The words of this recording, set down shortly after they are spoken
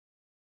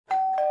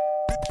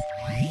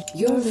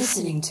You're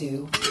listening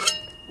to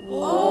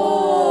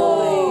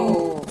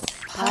Whoa!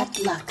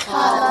 Potluck.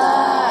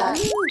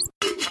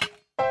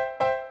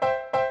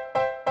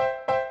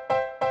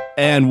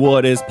 And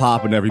what is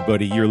poppin',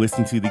 everybody? You're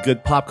listening to the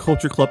Good Pop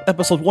Culture Club,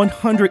 episode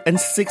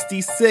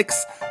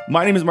 166.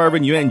 My name is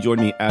Marvin Yuen, and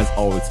join me as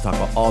always to talk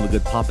about all the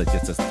good pop that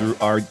gets us through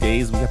our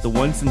days. We have the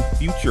once and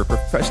future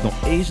professional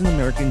Asian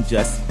American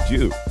Jess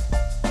Ju.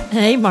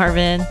 Hey,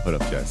 Marvin. What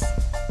up, Jess?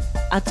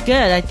 That's good.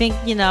 I think,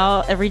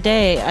 every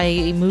day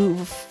I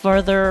move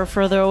further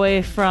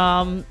away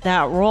from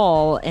that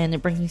role, and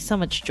it brings me so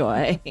much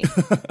joy.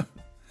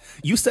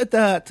 You said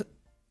that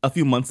a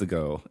few months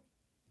ago.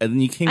 And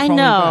then you came crawling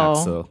back,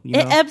 so,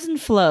 It ebbs and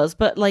flows,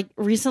 but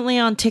recently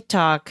on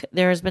TikTok,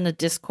 there has been a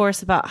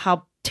discourse about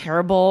how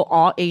terrible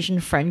all Asian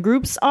friend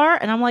groups are.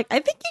 And I'm like, I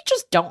think you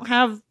just don't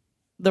have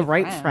the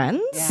right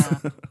friends.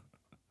 Yeah.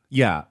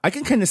 Yeah, I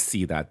can kind of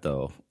see that,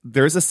 though.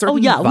 There's a certain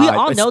we vibe,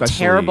 all know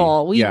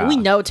terrible. We yeah.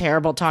 know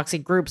terrible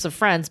toxic groups of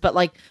friends, but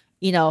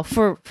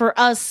for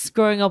us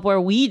growing up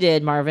where we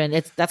did, Marvin,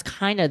 that's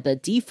kind of the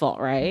default,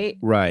 right?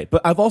 Right.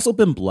 But I've also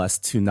been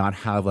blessed to not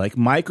have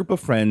my group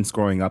of friends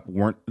growing up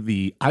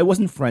I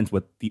wasn't friends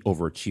with the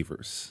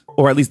overachievers.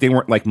 Or at least they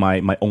weren't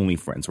my only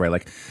friends,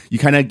 right? You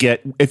kind of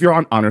if you're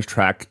on honors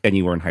track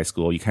anywhere in high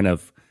school, you kind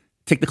of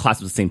take the class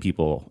with the same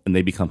people and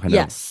they become kind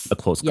of a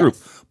close group.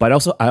 Yes. But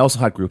I also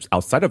had groups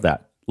outside of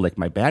that, like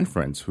my band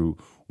friends who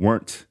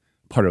weren't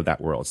part of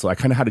that world. So I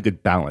kind of had a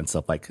good balance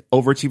of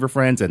overachiever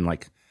friends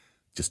and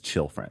just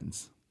chill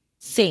friends.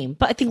 Same.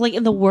 But I think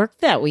in the work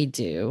that we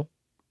do,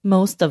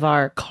 most of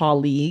our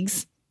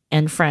colleagues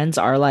and friends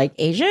are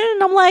Asian.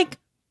 And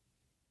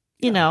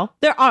I'm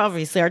there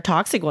obviously are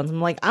toxic ones.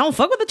 I'm I don't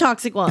fuck with the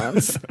toxic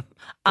ones.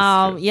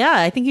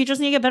 I think you just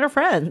need to get better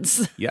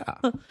friends. Yeah.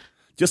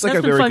 Just like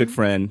That's a very fun. good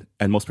friend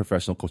and most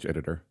professional culture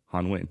editor,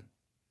 Han Wayne.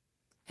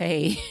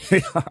 Hey.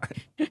 Hey,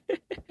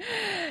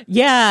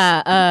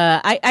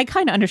 Yeah, I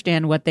kind of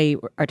understand what they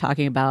are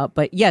talking about.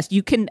 But yes,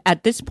 you can,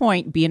 at this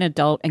point, be an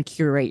adult and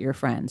curate your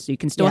friends. So you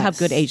can still have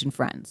good Asian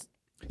friends.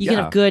 You can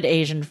have good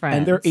Asian friends.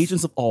 And they're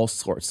Asians of all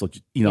sorts. So,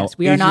 Yes,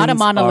 we are not a Asians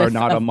monolith are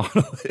not a of-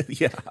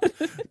 monolith. Yeah.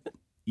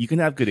 You can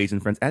have good Asian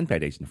friends and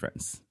bad Asian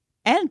friends.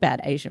 And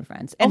bad Asian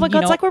friends. oh And, my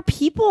God, it's we're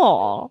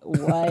people.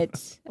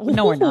 what?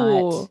 No, we're not.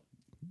 Ooh.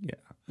 Yeah.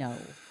 No.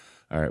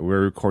 All right,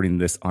 we're recording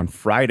this on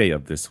Friday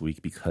of this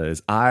week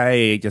because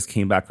I just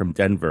came back from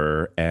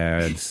Denver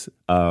and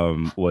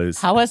How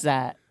was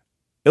that?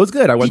 It was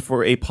good. I went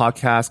for a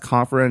podcast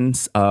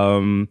conference.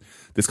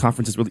 This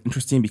conference is really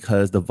interesting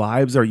because the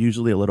vibes are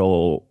usually a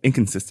little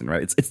inconsistent,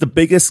 right? It's the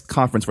biggest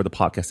conference for the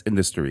podcast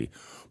industry,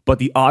 but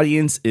the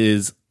audience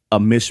is a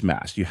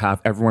mishmash. You have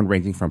everyone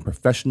ranging from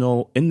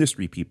professional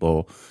industry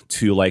people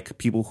to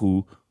people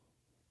who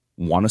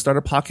want to start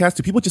a podcast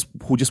to people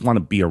who just want to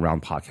be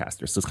around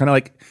podcasters. So it's kind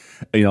of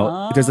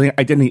there's an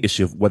identity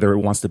issue of whether it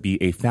wants to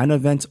be a fan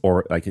event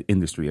or an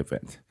industry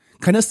event.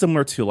 Kind of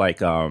similar to a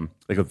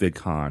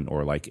VidCon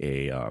or a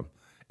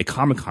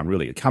Comic-Con,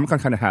 really. A Comic-Con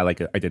kind of had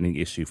an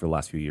identity issue for the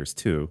last few years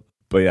too.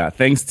 But yeah,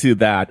 thanks to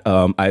that,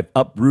 I've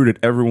uprooted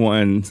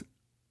everyone's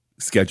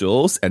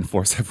schedules and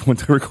forced everyone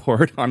to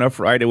record on a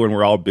Friday when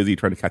we're all busy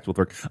trying to catch up with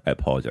work. I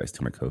apologize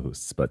to my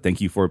co-hosts, but thank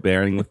you for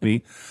bearing with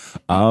me.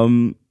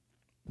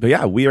 But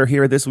yeah, we are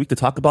here this week to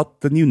talk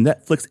about the new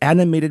Netflix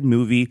animated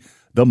movie,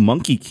 The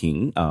Monkey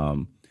King,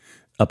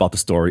 about the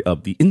story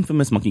of the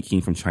infamous Monkey King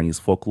from Chinese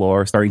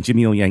folklore, starring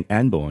Jimmy O Yang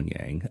and Bowen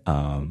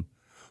Yang.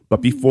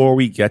 But before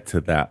we get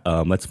to that,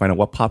 let's find out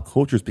what pop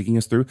culture is picking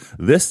us through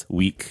this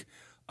week.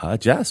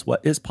 Jess,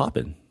 what is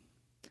poppin'?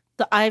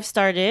 I've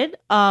started.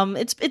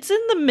 It's in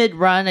the mid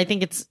run. I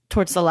think it's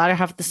towards the latter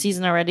half of the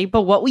season already.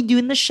 But What We Do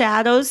in the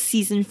Shadows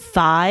season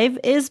 5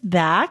 is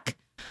back.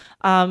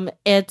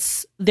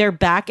 They're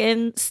back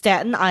in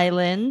Staten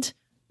Island,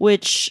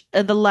 which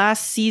the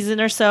last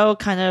season or so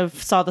kind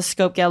of saw the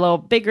scope get a little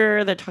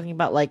bigger. They're talking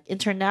about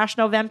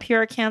International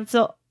Vampire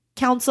Council,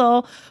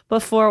 but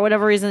for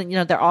whatever reason,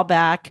 they're all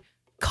back.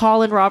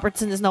 Colin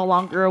Robertson is no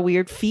longer a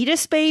weird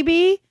fetus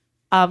baby.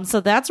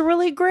 So that's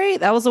really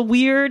great. That was a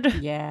weird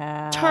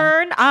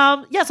turn.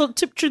 So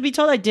truth be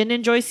told, I didn't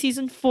enjoy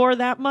season 4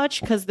 that much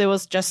because there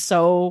was just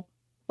so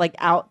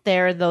out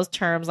there in those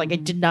terms. I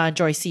did not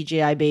enjoy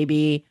CGI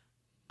baby.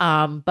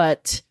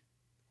 But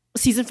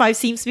season 5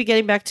 seems to be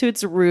getting back to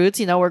its roots.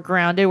 We're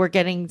grounded. We're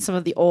getting some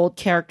of the old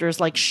characters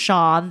like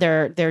Sean,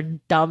 their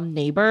dumb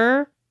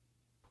neighbor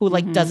who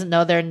doesn't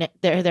know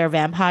they're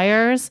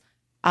vampires.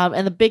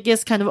 And the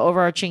biggest kind of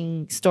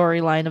overarching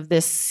storyline of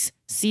this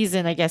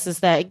season, I guess, is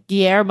that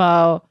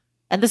Guillermo,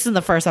 and this is in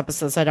the first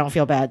episode, so I don't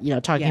feel bad,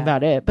 talking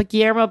about it, but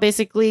Guillermo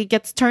basically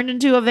gets turned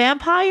into a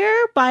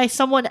vampire by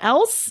someone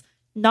else,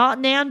 not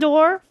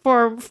Nandor,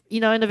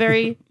 in a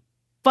very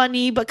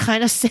funny but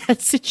kind of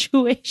sad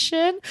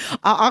situation,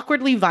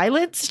 awkwardly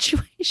violent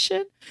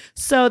situation.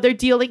 So they're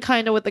dealing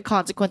kind of with the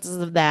consequences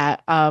of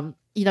that.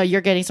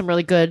 You're getting some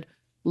really good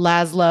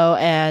Laszlo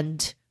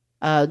and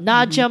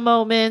Nadja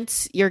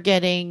moments. You're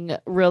getting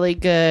really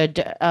good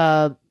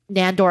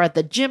Nandor at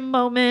the gym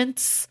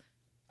moments.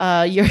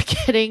 You're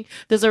getting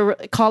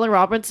Colin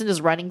Robinson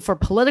is running for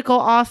political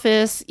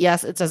office.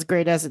 Yes, it's as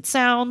great as it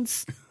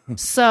sounds.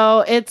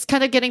 So it's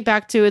kind of getting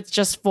back to its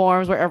just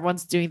forms where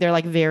everyone's doing their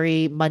like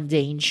very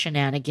mundane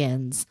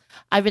shenanigans.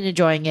 I've been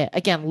enjoying it.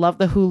 Again, love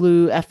the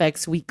Hulu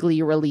FX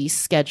weekly release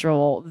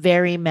schedule.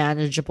 Very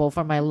manageable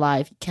for my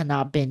life.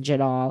 Cannot binge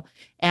it all.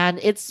 And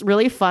it's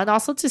really fun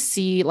also to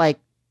see, like,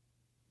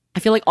 I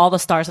feel like all the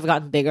stars have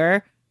gotten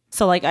bigger.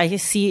 So like I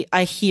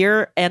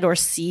hear and or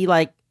see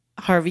like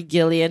Harvey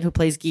Gillian, who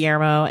plays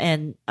Guillermo,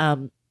 and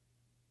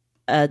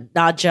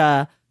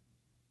Natalie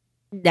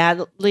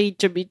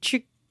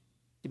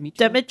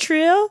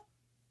Demetrio.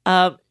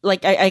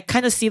 Like I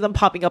kind of see them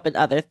popping up in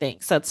other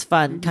things, so it's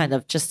fun kind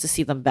of just to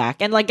see them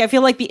back. And like I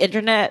feel like the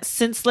internet,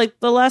 since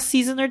like the last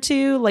season or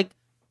two, like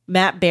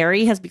Matt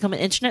Berry has become an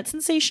internet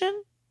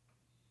sensation,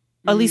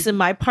 at least in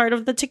my part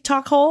of the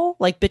TikTok hole.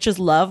 Like bitches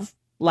love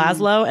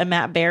Laszlo and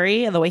Matt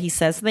Berry and the way he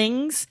says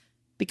things,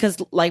 because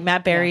like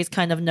Matt Berry is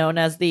kind of known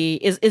as the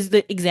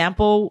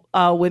example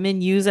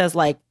women use as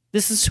like,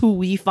 this is who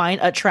we find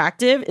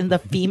attractive in the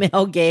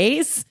female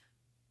gaze.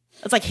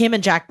 It's like him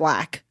and Jack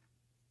Black.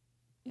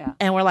 Yeah.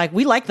 And we're like,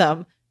 we like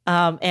them.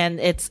 And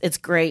it's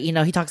great. You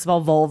know, he talks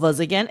about vulvas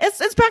again.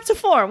 It's back to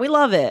form. We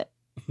love it.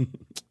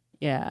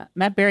 Yeah.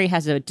 Matt Berry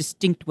has a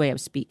distinct way of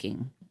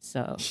speaking.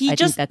 So he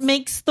just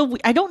makes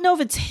I don't know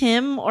if it's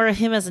him or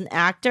him as an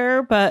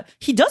actor, but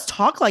he does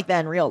talk like that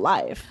in real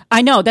life.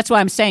 I know. That's why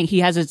I'm saying he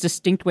has a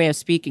distinct way of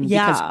speaking.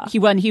 Yeah.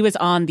 Because when he was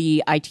on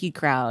the IT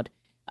Crowd,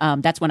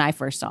 that's when I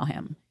first saw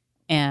him.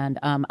 And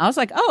I was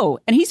like, oh,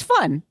 and he's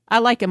fun. I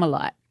like him a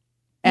lot.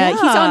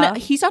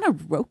 He's on a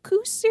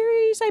Roku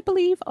series, I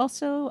believe.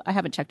 Also, I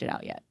haven't checked it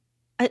out yet.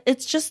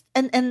 It's just,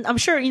 and I'm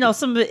sure, you know,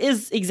 some of it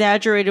is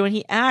exaggerated when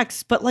he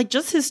acts, but like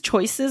just his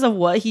choices of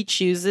what he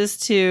chooses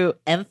to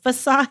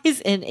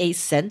emphasize in a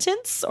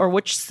sentence, or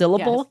which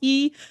syllable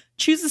he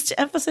chooses to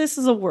emphasize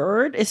as a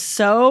word, is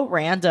so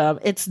random.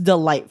 It's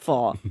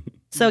delightful.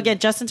 So again,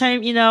 just in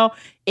time, you know,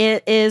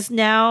 it is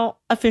now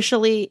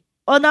officially.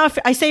 Well, now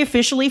I say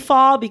officially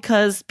fall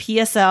because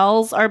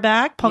PSLs are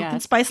back. Pumpkin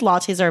spice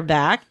lattes are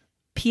back.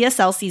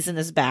 PSL season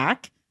is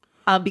back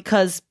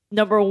because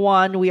number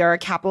one, we are a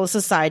capitalist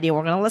society and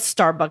we're going to let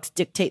Starbucks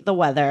dictate the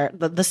weather,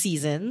 the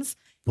seasons.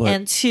 But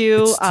and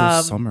two, it's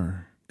still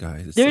summer,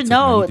 guys.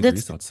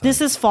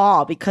 This is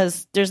fall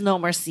because there's no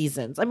more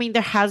seasons. I mean,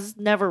 there has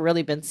never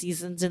really been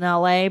seasons in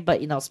LA, but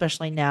you know,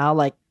 especially now,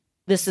 like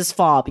this is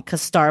fall because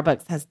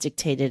Starbucks has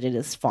dictated it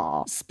is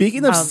fall.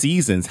 Speaking of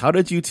seasons, how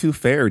did you two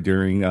fare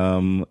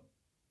during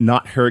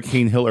not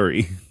Hurricane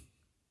Hillary?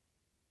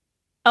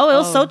 Oh, it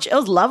was it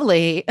was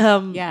lovely.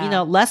 You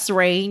know, less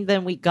rain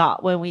than we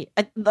got when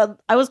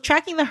I was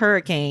tracking the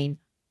hurricane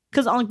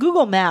because on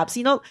Google Maps,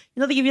 you know,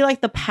 they give you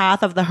like the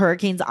path of the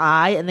hurricane's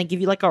eye, and they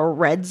give you like a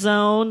red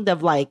zone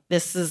of like,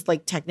 this is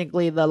like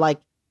technically the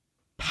like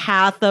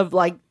path of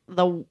like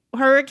the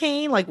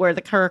hurricane, like where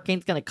the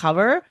hurricane's going to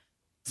cover.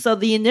 So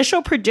the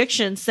initial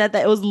prediction said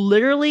that it was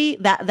literally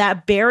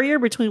that barrier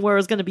between where it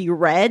was going to be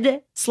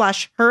red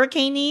 /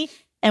 hurricane-y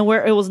and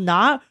where it was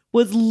not,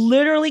 was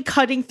literally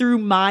cutting through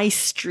my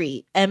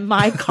street and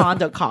my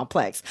condo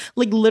complex,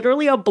 like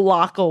literally a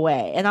block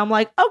away. And I'm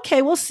like,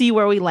 okay, we'll see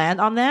where we land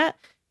on that.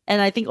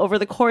 And I think over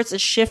the course, it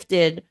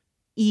shifted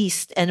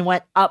east and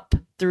went up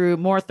through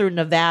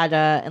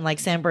Nevada and like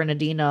San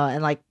Bernardino.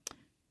 And like,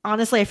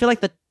 honestly, I feel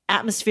like the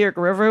atmospheric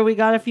river we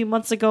got a few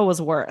months ago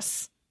was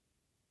worse.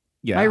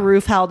 Yeah. My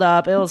roof held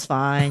up. It was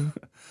fine.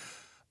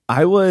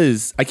 I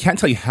can't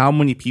tell you how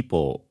many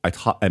people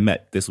I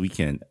met this week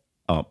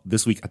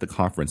at the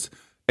conference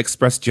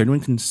expressed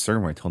genuine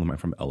concern when I told them I'm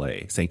from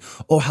LA, saying,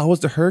 "Oh, how was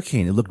the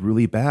hurricane? It looked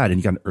really bad, and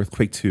you got an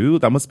earthquake too.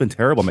 That must have been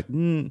terrible."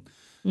 I'm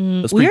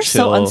like, we're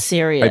so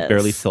unserious. I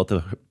barely felt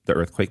the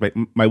earthquake.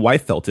 My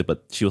wife felt it,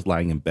 but she was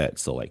lying in bed,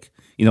 so like,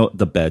 you know,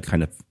 the bed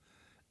kind of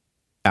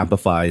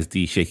amplifies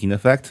the shaking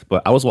effect.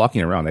 But I was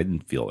walking around, I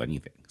didn't feel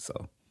anything.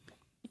 So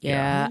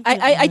yeah.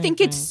 I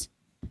think it's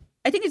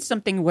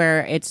something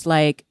where it's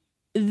like,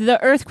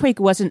 the earthquake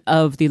wasn't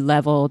of the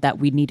level that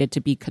we needed to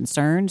be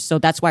concerned. So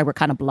that's why we're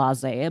kind of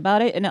blasé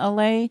about it in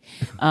LA.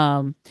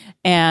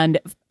 And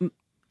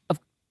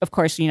of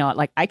course, you know,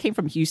 like I came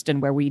from Houston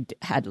where we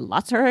had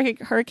lots of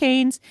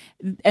hurricanes.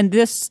 And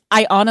this,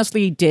 I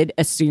honestly did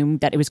assume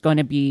that it was going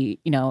to be,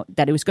 you know,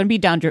 that it was going to be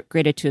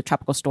downgraded to a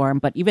tropical storm.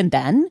 But even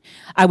then,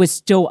 I was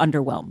still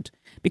underwhelmed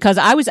because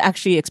I was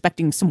actually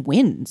expecting some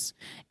winds.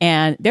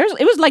 And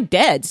it was like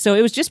dead. So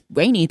it was just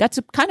rainy. That's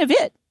kind of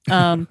it.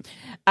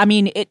 I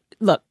mean,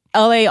 look,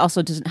 LA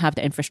also doesn't have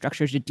the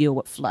infrastructure to deal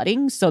with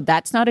flooding, so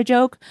that's not a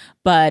joke.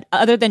 But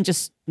other than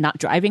just not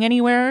driving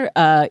anywhere,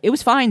 it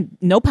was fine.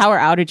 No power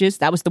outages.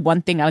 That was the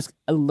one thing I was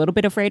a little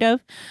bit afraid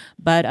of.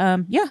 But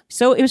yeah,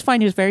 so it was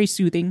fine. It was very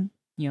soothing.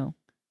 You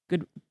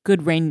know,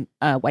 good rain,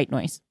 white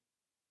noise.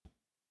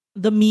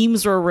 The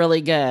memes were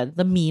really good.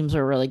 The memes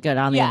were really good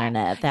on the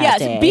internet that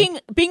day.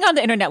 Being on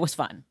the internet was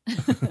fun.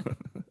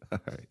 All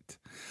right.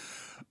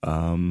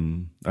 All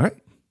right.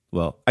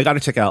 Well, I got to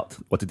check out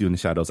What to Do in the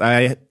Shadows.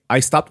 I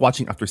stopped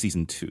watching after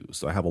season 2,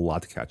 so I have a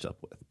lot to catch up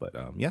with. But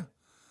yeah,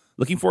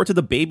 looking forward to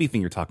the baby thing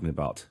you're talking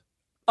about.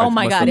 Oh I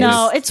my must God, admit.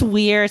 No, it's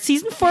weird.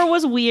 Season 4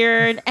 was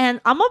weird, and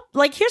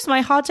here's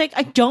my hot take.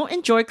 I don't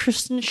enjoy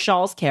Kristen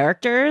Shaw's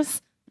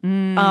characters.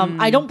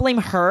 I don't blame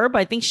her, but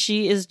I think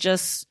she is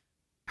just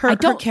her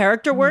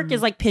character work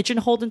is like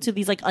pigeonholed into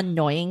these like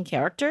annoying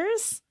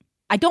characters.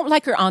 I don't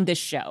like her on this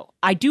show.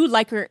 I do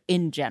like her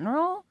in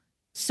general.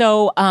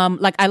 So,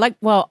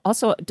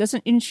 also,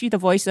 isn't she the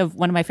voice of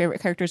one of my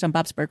favorite characters on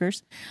Bob's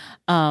Burgers?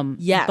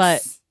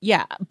 Yes.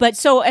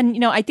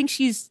 I think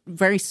she's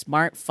very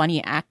smart,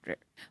 funny actor.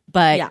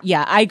 But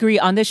I agree.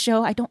 On this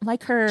show, I don't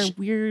like her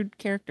weird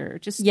character.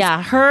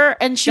 Her,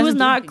 and she was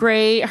not anything.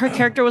 great. Her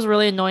character was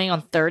really annoying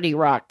on 30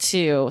 Rock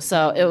too.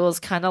 So it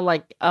was kind of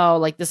like,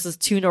 this is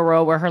 2 in a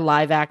row where her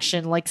live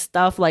action like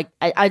stuff. Like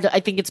I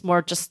think it's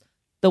more just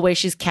the way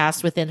she's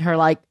cast within her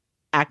like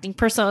acting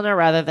persona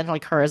rather than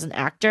like her as an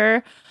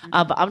actor.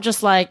 But I'm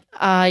just like,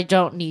 I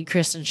don't need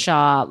Kristen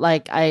Shaw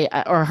like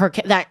or her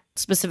that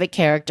specific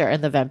character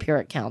in the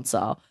Vampiric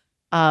Council.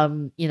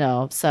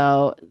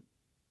 So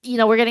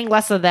we're getting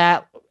less of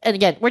that. And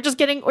again, we're just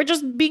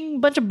being a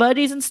bunch of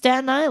buddies in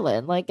Staten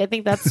Island. Like, I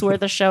think that's where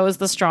the show is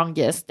the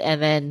strongest.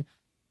 And then,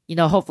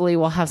 hopefully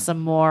we'll have some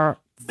more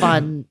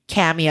fun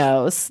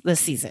cameos this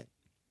season.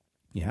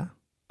 Yeah.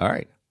 All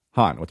right.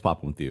 Han, what's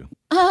popping with you?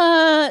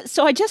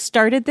 So I just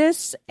started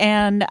this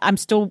and I'm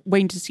still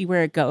waiting to see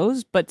where it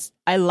goes, but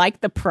I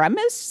like the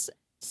premise.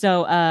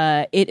 So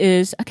it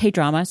is a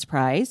K-drama,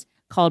 surprise,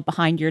 called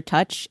Behind Your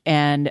Touch.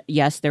 And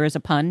yes, there is a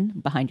pun,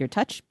 Behind Your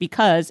Touch,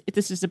 because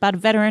this is about a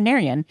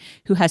veterinarian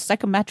who has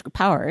psychometric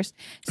powers.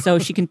 So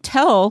she can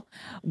tell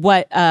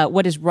what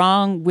is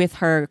wrong with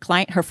her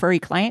client, her furry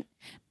client,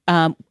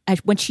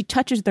 when she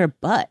touches their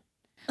butt.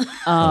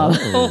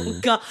 Oh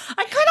God!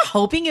 I'm kind of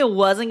hoping it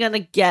wasn't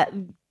gonna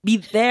be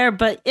there,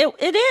 but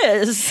it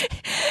is.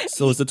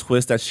 So is the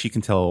twist that she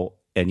can tell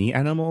any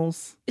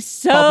animals?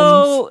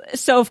 So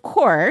of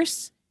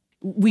course,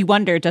 we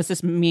wonder, does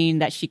this mean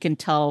that she can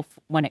tell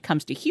when it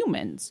comes to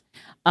humans?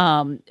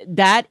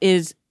 That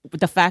is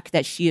the fact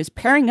that she is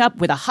pairing up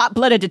with a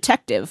hot-blooded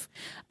detective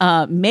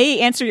may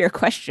answer your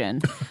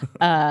question.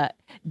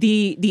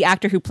 The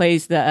actor who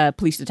plays the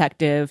police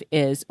detective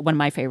is one of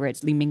my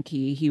favorites, Lee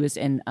Min-ki. He was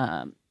in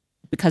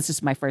Because This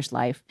Is My First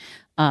Life.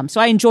 So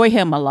I enjoy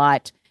him a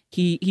lot.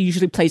 He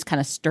usually plays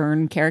kind of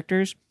stern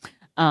characters.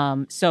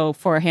 So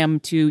for him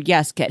to,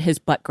 get his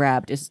butt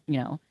grabbed is,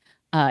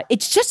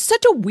 it's just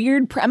such a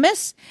weird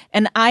premise.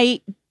 And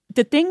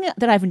the thing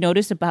that I've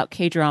noticed about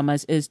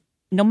K-dramas is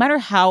no matter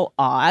how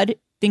odd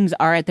things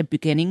are at the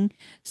beginning,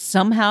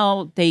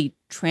 somehow they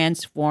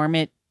transform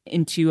it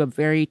into a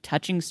very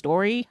touching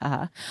story.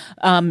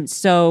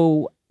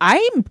 So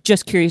I'm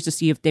just curious to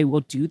see if they will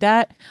do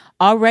that.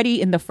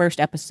 Already in the first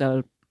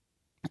episode,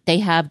 they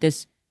have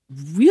this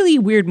really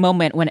weird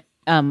moment when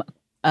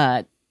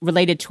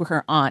related to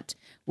her aunt,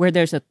 where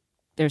there's a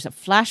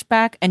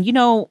flashback, and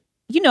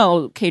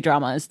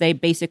K-dramas, they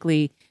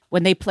basically,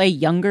 when they play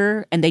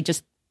younger and they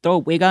just throw a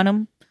wig on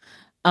them,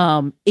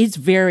 it's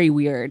very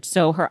weird.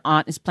 So her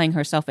aunt is playing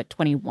herself at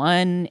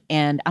 21,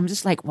 and I'm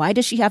just like, why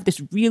does she have this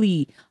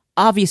really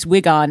obvious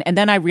wig on? And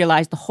then I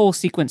realized the whole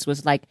sequence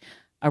was like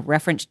a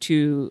reference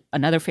to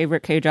another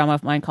favorite K-drama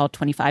of mine called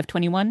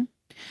 2521.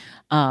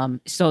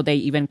 So they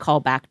even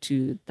call back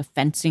to the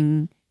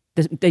fencing.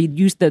 They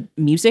use the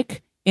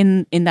music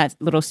in that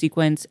little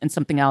sequence and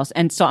something else.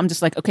 And so I'm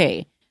just like,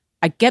 okay,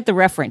 I get the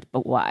reference,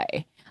 but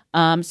why?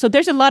 So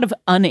there's a lot of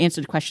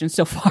unanswered questions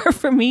so far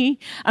for me.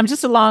 I'm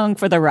just along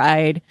for the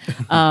ride.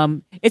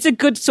 It's a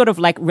good sort of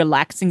like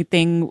relaxing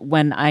thing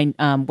when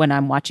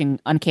I'm watching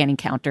Uncanny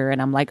Encounter and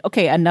I'm like,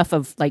 okay, enough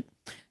of like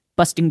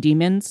busting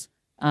demons.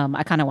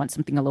 I kind of want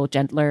something a little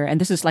gentler. And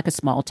this is like a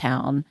small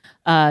town.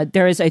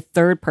 There is a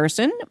third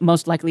person,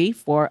 most likely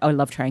for a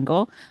love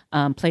triangle,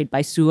 played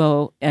by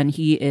Suo. And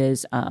he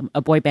is a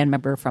boy band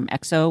member from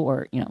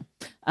EXO,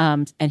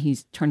 and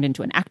he's turned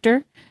into an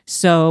actor.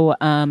 So,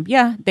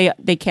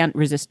 they can't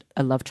resist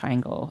a love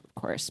triangle, of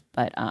course.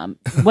 But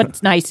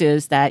what's nice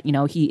is that,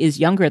 he is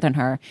younger than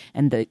her.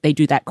 And they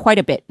do that quite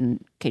a bit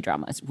in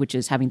K-dramas, which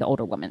is having the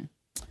older woman.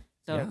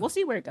 So we'll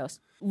see where it goes.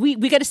 We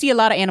get to see a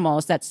lot of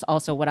animals. That's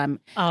also what I'm.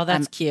 Oh,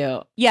 that's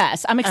cute.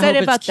 Yes, I'm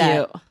excited about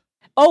that.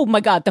 Oh my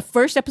God, the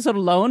first episode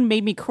alone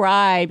made me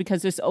cry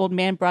because this old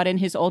man brought in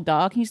his old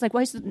dog. He's like,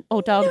 "Why is the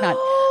old dog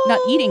not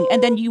eating?"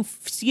 And then you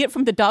see it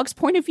from the dog's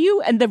point of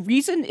view, and the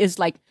reason is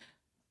like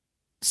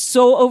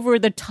so over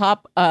the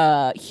top,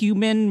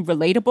 human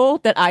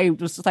relatable that I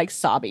was like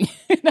sobbing.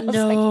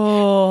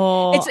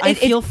 I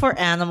feel for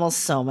animals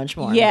so much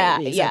more.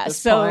 Yeah.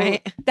 So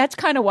point. That's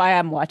kind of why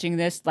I'm watching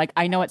this. Like,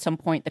 I know at some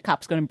point the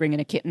cop's going to bring in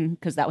a kitten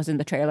because that was in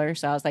the trailer.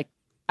 So I was like,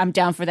 I'm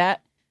down for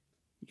that.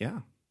 Yeah.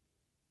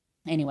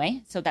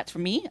 Anyway, so that's for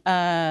me.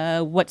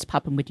 What's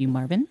popping with you,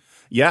 Marvin?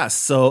 Yeah.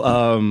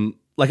 So,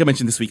 like I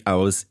mentioned this week, I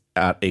was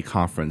at a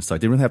conference, so I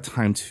didn't really have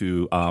time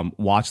to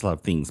watch a lot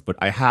of things, but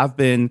I have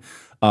been,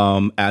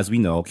 as we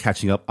know,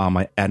 catching up on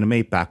my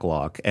anime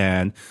backlog.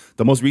 And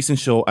the most recent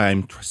show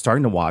I'm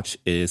starting to watch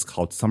is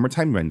called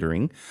Summertime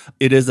Rendering.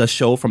 It is a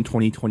show from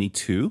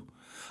 2022.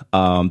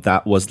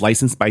 that was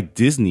licensed by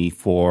Disney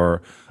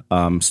for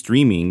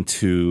streaming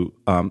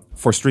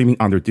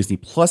on their Disney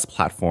Plus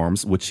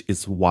platforms, which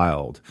is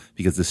wild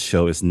because this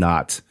show is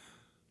not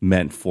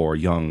meant for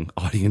young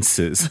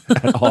audiences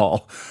at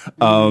all.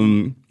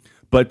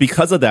 But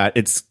because of that,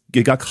 it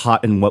got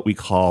caught in what we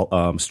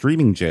call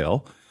streaming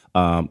jail,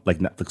 like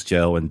Netflix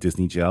jail and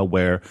Disney jail,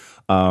 where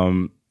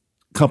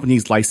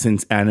companies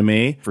license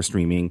anime for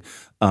streaming.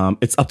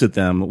 It's up to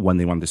them when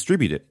they want to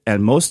distribute it.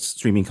 And most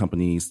streaming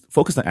companies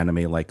focused on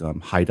anime, like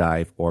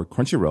HiDive or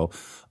Crunchyroll,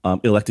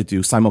 elect to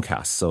do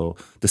simulcast. So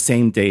the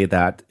same day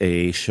that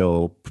a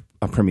show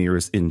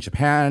premieres in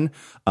Japan,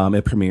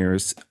 it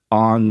premieres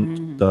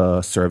on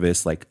the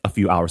service like a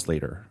few hours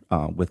later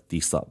with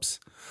the subs.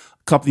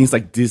 Companies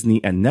like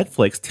Disney and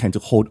Netflix tend to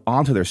hold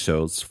on to their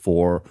shows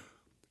for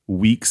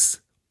weeks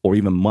or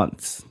even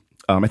months.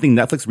 I think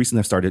Netflix recently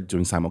have started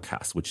doing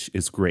simulcast, which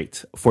is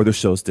great for their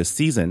shows this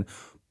season.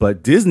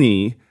 But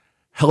Disney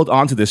held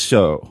on to this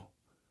show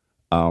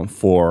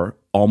for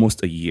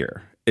almost a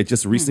year. It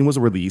just recently was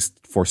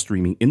released for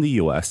streaming in the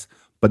US,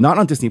 but not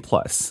on Disney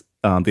Plus.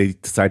 They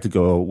decided to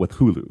go with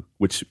Hulu,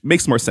 which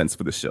makes more sense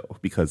for the show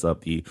because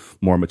of the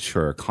more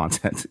mature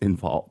content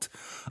involved.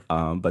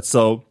 But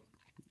so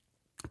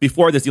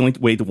before this, the only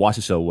way to watch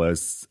the show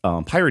was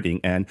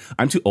pirating, and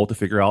I'm too old to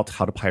figure out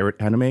how to pirate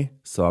anime,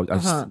 so I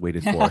just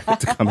waited for it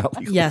to come out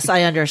legally. Yes,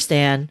 I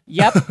understand.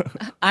 Yep.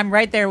 I'm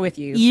right there with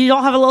you. You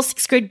don't have a little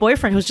 6th grade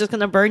boyfriend who's just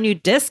going to burn you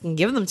disc and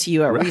give them to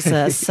you at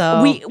recess.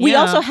 So we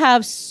also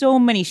have so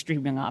many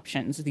streaming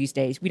options these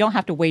days. We don't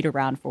have to wait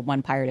around for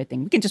one pirated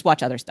thing. We can just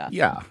watch other stuff.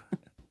 Yeah.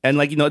 And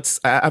like,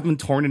 I haven't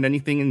torn in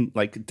anything in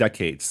like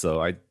decades,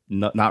 so I'm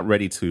not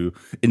ready to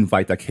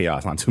invite that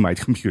chaos onto my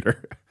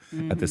computer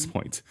at this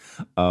point.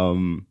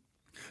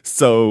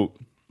 So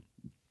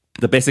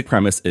the basic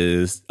premise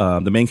is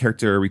the main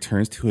character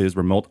returns to his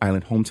remote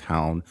island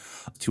hometown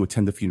to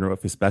attend the funeral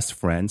of his best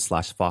friend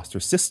 / foster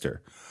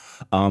sister.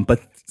 But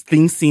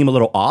things seem a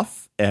little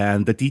off,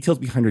 and the details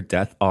behind her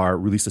death are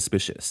really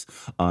suspicious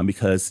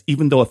because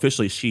even though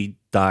officially she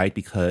died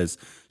because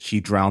she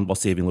drowned while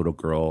saving a little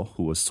girl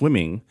who was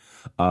swimming,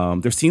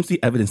 there seems to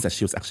be evidence that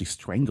she was actually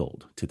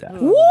strangled to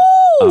death.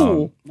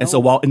 And so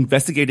while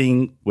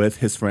investigating with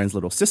his friend's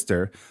little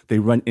sister, they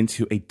run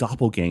into a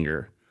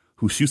doppelganger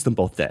who shoots them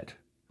both dead.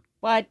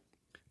 What?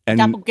 And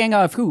Doppelganger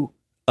of who?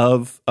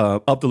 Of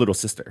the little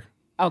sister.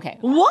 Okay.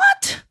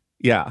 What?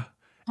 Yeah.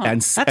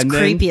 That's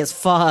creepy as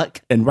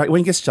fuck. And right when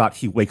he gets shot,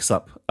 he wakes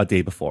up a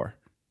day before.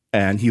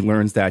 And he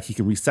learns that he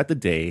can reset the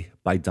day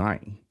by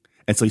dying.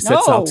 And so he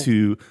sets out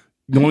to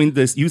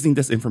using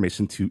this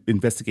information to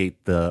investigate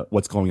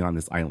what's going on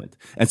this island.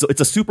 And so it's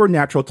a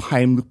supernatural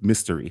time loop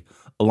mystery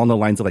along the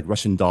lines of like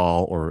Russian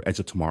Doll or Edge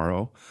of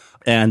Tomorrow.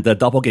 And the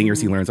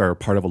doppelgangers he learns are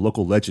part of a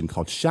local legend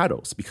called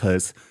Shadows,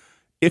 because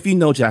if you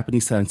know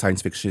Japanese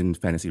science fiction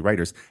fantasy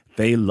writers,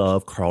 they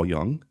love Carl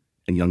Jung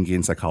and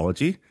Jungian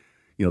psychology.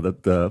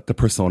 The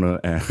persona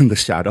and the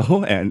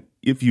shadow. And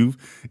if you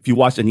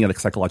watch any like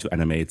psychological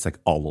anime, it's like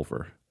all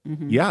over.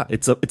 Yeah,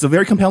 it's a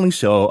very compelling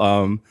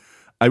show.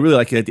 I really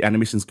like it. The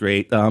animation's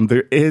great.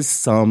 There is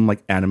some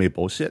like anime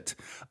bullshit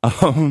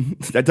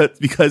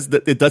because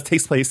it does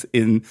take place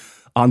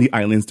on the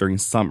islands during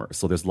summer.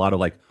 So there's a lot of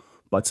like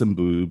butts and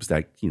boobs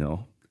that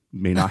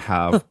may not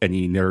have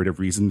any narrative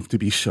reason to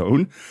be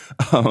shown.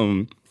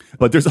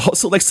 But there's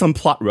also like some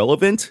plot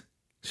relevant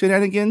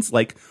shenanigans.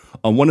 Like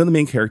one of the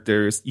main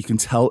characters, you can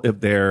tell if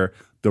they're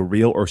the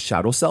real or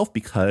shadow self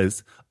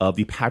because of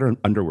the pattern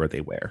underwear they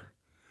wear.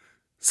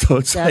 So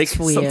it's That's like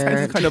sometimes weird.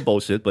 it's kind of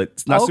bullshit, but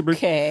it's not super.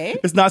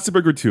 It's not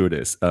super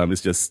gratuitous.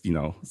 It's just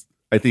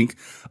I think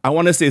I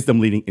want to say it's them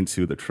leading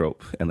into the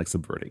trope and like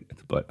subverting it.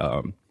 But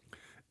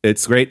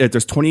it's great.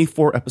 There's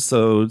 24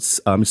 episodes.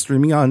 It's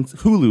streaming on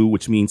Hulu,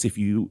 which means if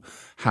you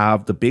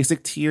have the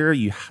basic tier,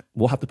 you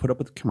will have to put up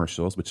with the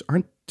commercials, which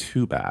aren't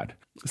too bad.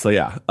 So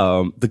yeah,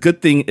 the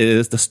good thing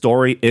is the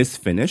story is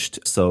finished.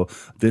 So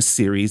this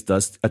series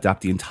does adapt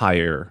the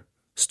entire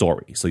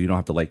story, so you don't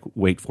have to like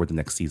wait for the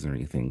next season or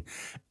anything.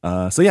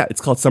 So yeah,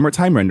 it's called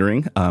Summertime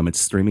Rendering. It's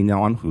streaming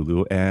now on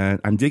Hulu, and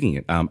I'm digging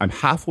it. I'm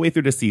halfway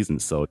through the season,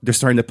 so they're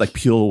starting to like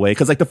peel away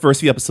because like the first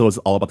few episodes is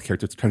all about the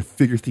characters trying to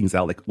figure things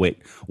out. Like,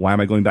 wait, why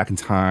am I going back in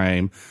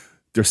time?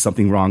 There's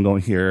something wrong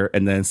going here,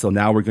 and then so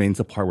now we're getting to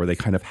the part where they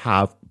kind of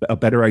have a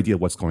better idea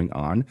of what's going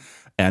on,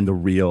 and the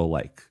real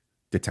like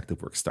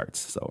detective work starts.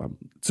 So I'm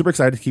super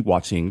excited to keep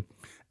watching,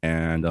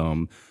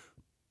 and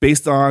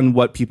based on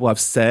what people have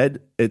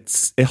said,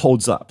 it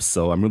holds up.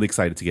 So I'm really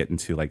excited to get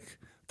into like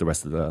the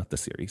rest of the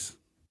series.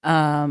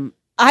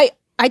 I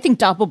think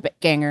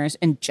doppelgangers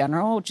in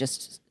general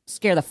just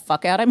scare the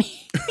fuck out of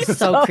me.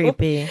 So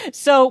creepy.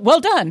 So well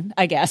done,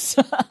 I guess.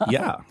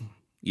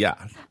 Yeah.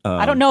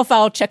 I don't know if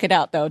I'll check it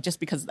out though, just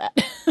because of that.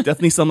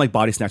 Definitely some like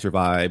Body Snatcher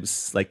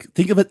vibes. Like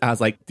think of it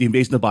as like the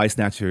Invasion of Body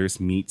Snatchers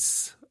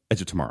meets Edge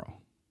of Tomorrow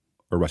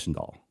or Russian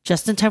Doll.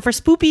 Just in time for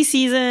spoopy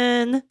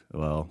season.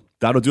 Well,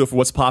 that'll do it for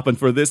What's Poppin'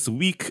 for this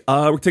week.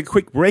 We'll take a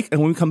quick break,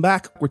 and when we come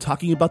back, we're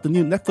talking about the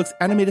new Netflix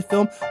animated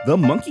film, The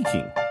Monkey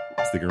King.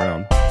 Stick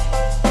around.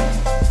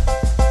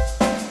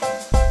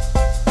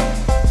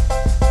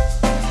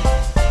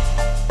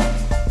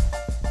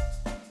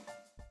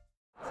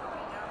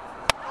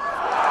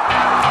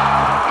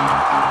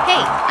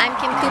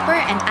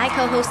 and I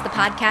co-host the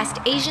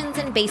podcast Asians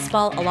in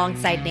Baseball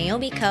alongside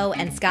Naomi Ko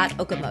and Scott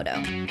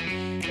Okamoto.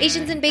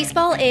 Asians in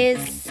Baseball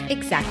is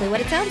exactly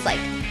what it sounds like,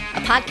 a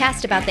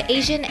podcast about the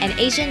Asian and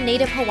Asian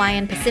Native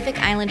Hawaiian Pacific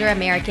Islander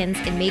Americans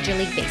in Major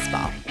League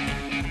Baseball.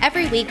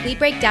 Every week, we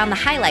break down the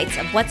highlights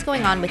of what's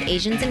going on with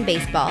Asians in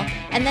baseball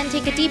and then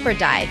take a deeper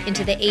dive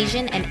into the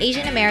Asian and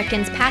Asian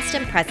Americans past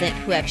and present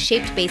who have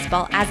shaped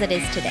baseball as it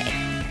is today.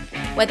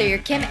 Whether you're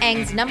Kim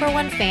Ng's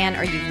 #1 fan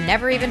or you've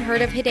never even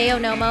heard of Hideo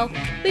Nomo,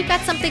 we've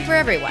got something for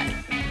everyone,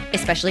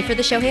 especially for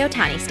the Shohei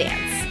Ohtani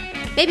stans.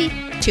 Maybe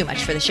too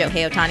much for the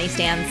Shohei Ohtani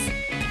stans.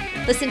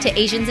 Listen to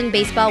Asians in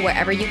Baseball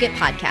wherever you get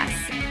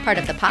podcasts, part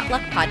of the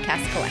Potluck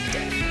Podcast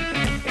Collective.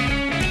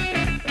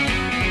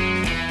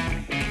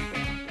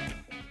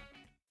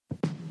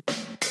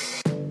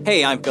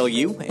 Hey, I'm Phil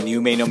Yu, and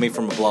you may know me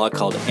from a blog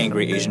called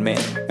Angry Asian Man.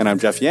 And I'm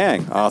Jeff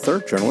Yang, author,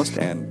 journalist,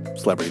 and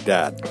celebrity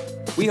dad.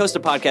 We host a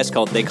podcast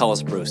called They Call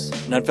Us Bruce,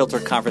 an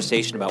unfiltered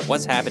conversation about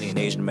what's happening in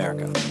Asian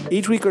America.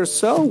 Each week or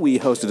so, we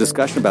host a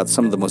discussion about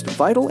some of the most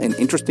vital and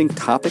interesting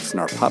topics in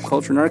our pop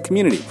culture and our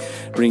community,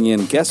 bringing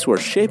in guests who are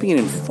shaping and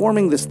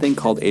informing this thing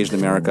called Asian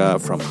America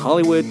from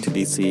Hollywood to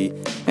DC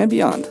and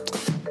beyond.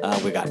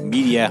 We got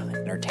media,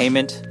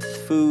 entertainment,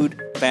 food,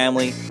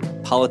 family,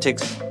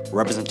 politics,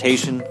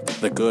 representation.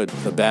 The good,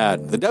 the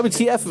bad, the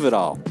WTF of it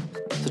all.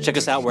 So check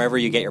us out wherever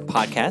you get your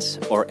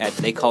podcasts or at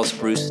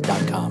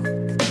theycallusbruce.com.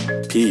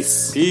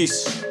 Peace.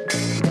 Peace.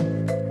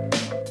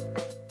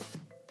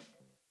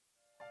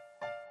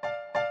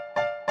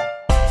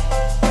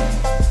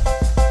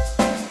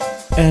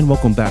 And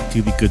welcome back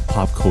to the Good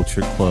Pop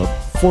Culture Club.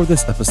 For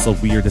this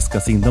episode, we are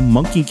discussing The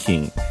Monkey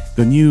King,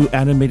 the new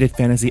animated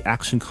fantasy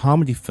action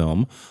comedy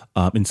film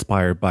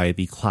inspired by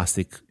the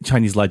classic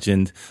Chinese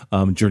legend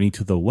Journey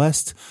to the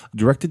West,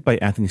 directed by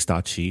Anthony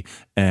Stacchi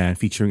and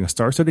featuring a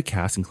star-studded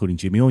cast including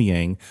Jimmy O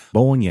Yang,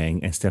 Bowen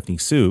Yang, and Stephanie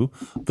Su.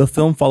 The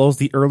film follows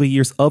the early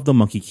years of the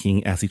Monkey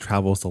King as he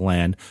travels the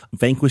land,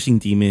 vanquishing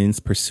demons,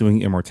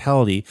 pursuing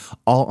immortality,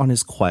 all on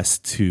his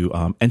quest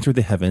to enter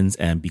the heavens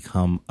and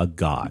become a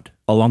god.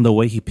 Along the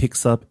way, he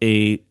picks up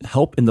a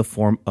help in the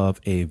form of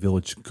a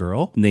village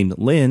girl named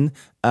Lin,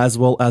 as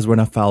well as run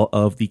afoul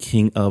of the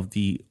king of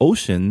the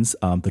oceans,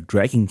 the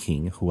Dragon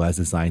King, who has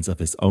designs of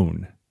his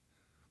own.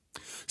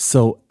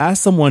 So, as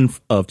someone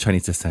of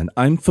Chinese descent,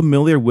 I'm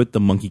familiar with the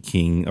Monkey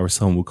King or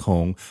Sun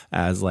Wukong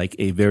as like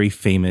a very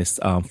famous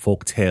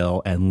folk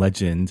tale and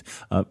legend.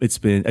 It's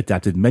been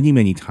adapted many,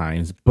 many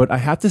times, but I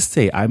have to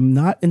say I'm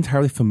not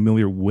entirely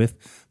familiar with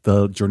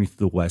the Journey to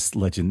the West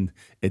legend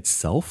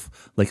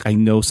itself. Like, I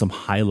know some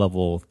high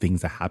level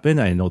things that happen.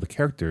 I know the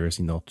characters,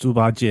 Zhu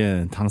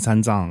Bajie and Tang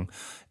Sanzang.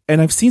 And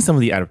I've seen some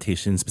of the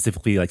adaptations,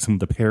 specifically like some of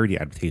the parody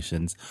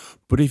adaptations.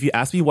 But if you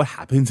ask me what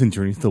happens in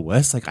Journey to the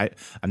West, like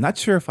I'm not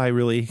sure if I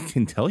really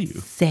can tell you.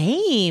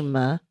 Same.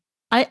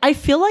 I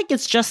feel like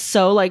it's just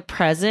so like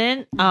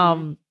present,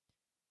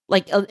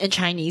 like in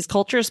Chinese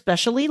culture,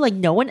 especially. Like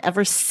no one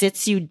ever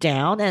sits you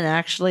down and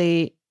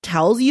actually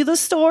tells you the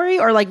story,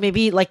 or like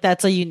maybe like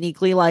that's a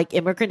uniquely like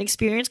immigrant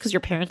experience because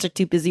your parents are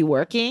too busy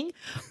working.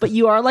 But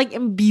you are like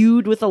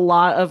imbued with a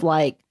lot of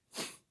like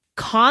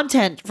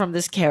content from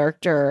this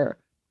character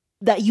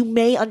that you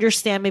may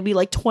understand maybe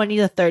like 20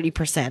 to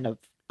 30%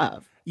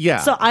 of. Yeah.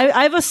 So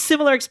I have a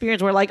similar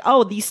experience where like,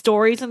 oh, these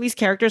stories and these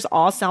characters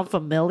all sound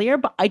familiar,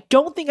 but I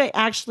don't think I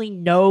actually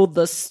know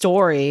the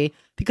story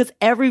because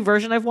every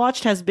version I've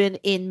watched has been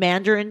in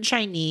Mandarin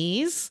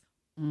Chinese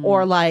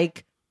or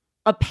like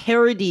a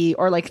parody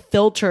or like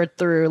filtered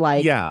through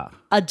like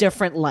a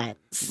different lens.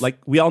 Like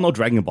we all know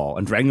Dragon Ball,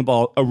 and Dragon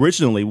Ball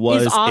originally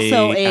was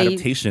also a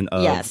adaptation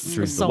of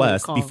Journey to the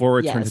West before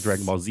it turned to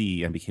Dragon Ball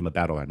Z and became a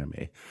battle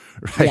anime,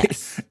 right?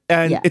 Yes.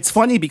 And it's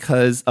funny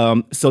because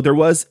so there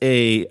was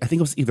I think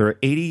it was either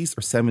 80s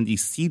or 70s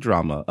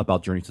C-drama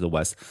about Journey to the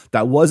West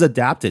that was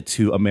adapted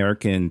to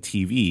American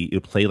TV.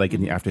 It played like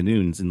in the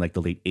afternoons in like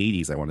the late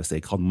 80s, I want to say,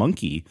 called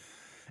Monkey.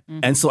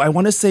 And so I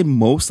want to say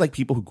most like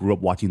people who grew up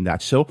watching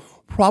that show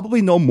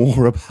probably know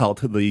more about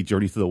the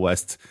Journey to the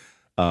West,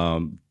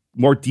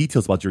 more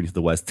details about Journey to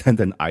the West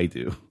than I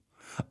do.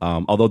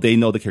 Although they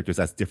know the characters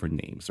as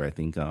different names, right? I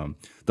think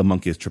the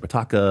monkey is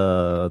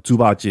Tripitaka,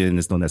 Zubajin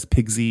is known as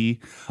Pigsy.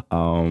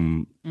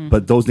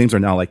 But those names are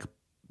now like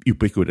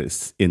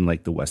ubiquitous in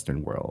like the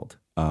Western world.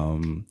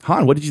 Han,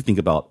 what did you think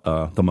about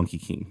the Monkey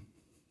King?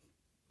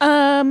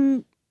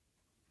 It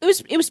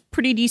was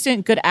pretty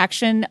decent, good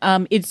action.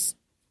 It's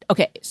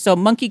okay. So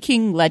Monkey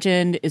King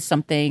legend is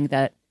something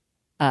that,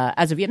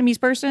 as a Vietnamese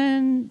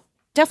person,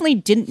 definitely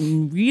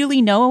didn't really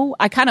know.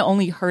 I kind of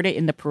only heard it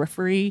in the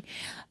periphery.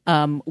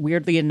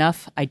 Weirdly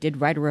enough, I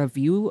did write a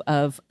review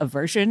of a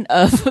version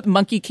of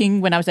Monkey King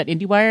when I was at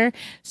IndieWire.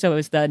 So it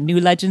was the New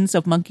Legends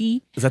of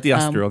Monkey. Is that the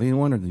Australian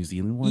one or the New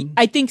Zealand one?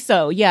 I think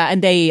so. Yeah,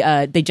 and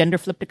they gender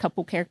flipped a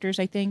couple characters,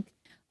 I think.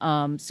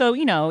 So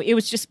it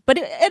was just, but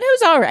it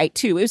was all right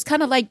too. It was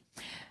kind of like,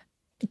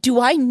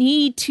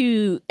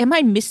 am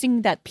I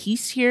missing that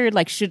piece here?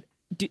 Like,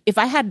 if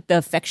I had the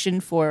affection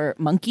for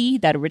Monkey,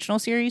 that original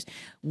series,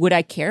 would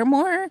I care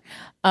more?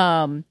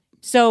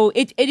 So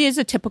it is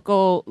a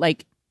typical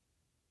like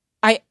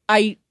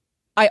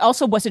I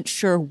also wasn't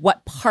sure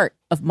what part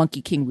of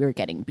Monkey King we were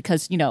getting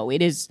because,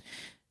 it is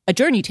a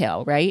journey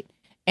tale, right?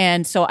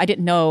 And so I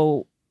didn't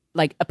know,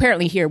 like,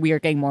 apparently here we are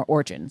getting more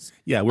origins.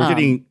 Yeah, we're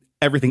getting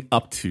everything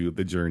up to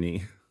the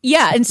journey.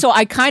 Yeah, and so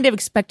I kind of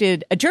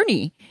expected a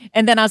journey.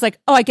 And then I was like,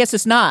 oh, I guess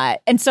it's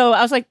not. And so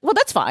I was like, well,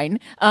 that's fine.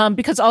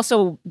 Because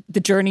also the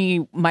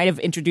journey might have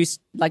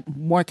introduced, like,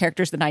 more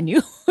characters than I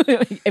knew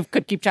if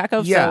could keep track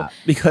of. Yeah, so,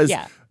 because...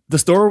 Yeah. The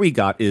story we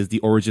got is the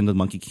origin of the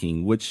Monkey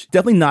King, which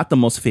definitely not the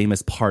most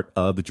famous part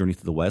of the journey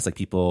to the West. Like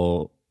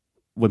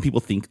when people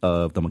think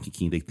of the Monkey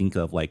King, they think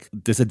of like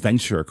this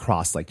adventure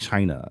across like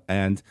China.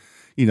 And,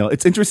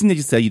 it's interesting that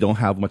you say you don't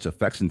have much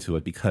affection to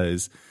it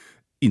because,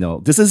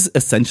 this is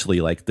essentially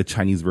like the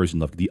Chinese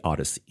version of the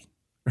Odyssey,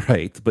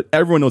 right? But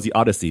everyone knows the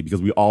Odyssey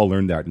because we all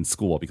learned that in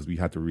school because we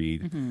had to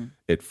read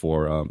it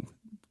for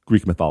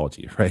Greek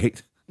mythology,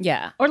 right?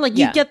 Yeah. Or like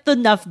you get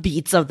enough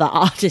beats of the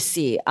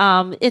Odyssey.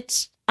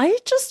 I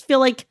just feel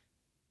like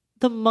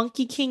the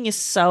Monkey King is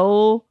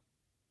so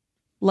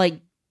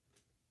like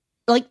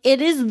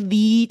it is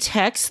the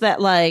text that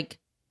like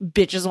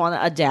bitches want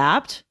to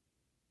adapt.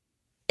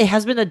 It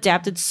has been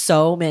adapted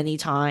so many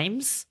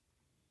times.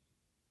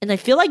 And I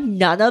feel like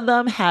none of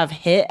them have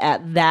hit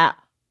at that.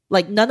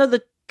 Like none of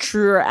the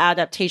truer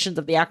adaptations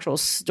of the actual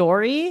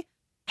story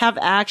have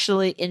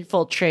actually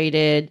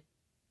infiltrated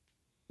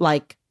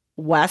like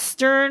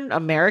Western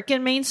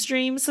American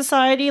mainstream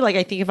society. Like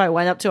I think if I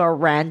went up to a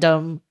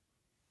random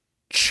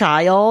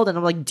child and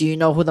I'm like, do you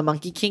know who the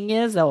Monkey King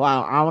is? Oh,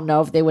 I don't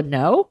know if they would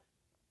know.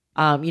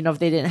 If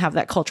they didn't have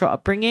that cultural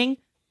upbringing.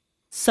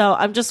 So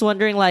I'm just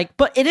wondering, like,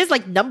 but it is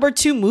like number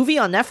 2 movie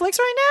on Netflix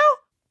right now?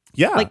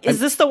 Yeah. Like, is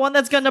this the one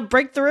that's going to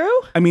break through?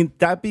 I mean,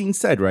 that being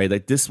said, right,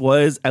 like this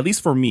was, at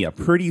least for me, a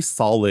pretty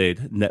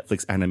solid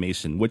Netflix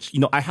animation, which,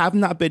 I have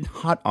not been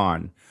hot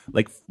on.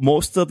 Like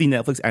most of the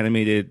Netflix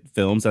animated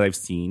films that I've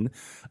seen,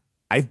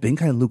 I've been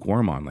kind of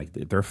lukewarm on. Like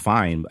they're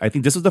fine. I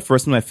think this was the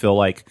first one I feel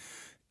like,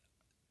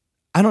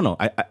 I don't know.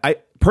 I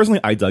personally,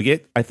 I dug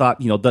it. I thought,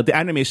 the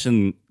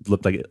animation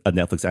looked like a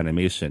Netflix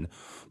animation,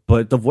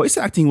 but the voice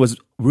acting was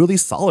really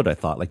solid. I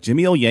thought like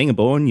Jimmy O Yang and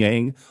Bowen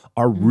Yang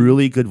are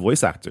really good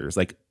voice actors.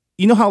 Like,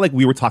 how like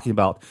we were talking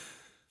about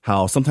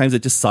how sometimes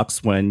it just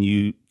sucks when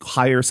you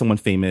hire someone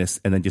famous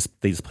and then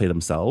they just play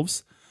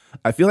themselves.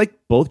 I feel like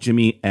both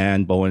Jimmy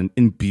and Bowen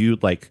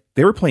imbued, like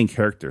they were playing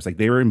characters, like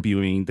they were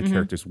imbuing the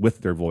characters with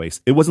their voice.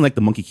 It wasn't like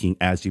the Monkey King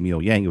as Jimmy O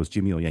Yang. It was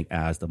Jimmy O Yang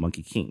as the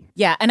Monkey King.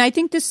 Yeah, and I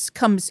think this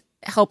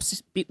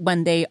helps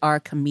when they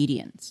are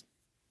comedians.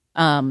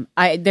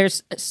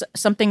 There's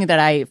something that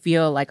I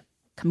feel like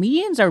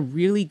comedians are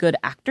really good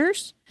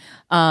actors.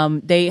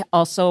 They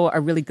also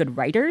are really good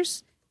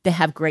writers. They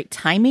have great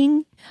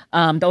timing.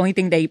 The only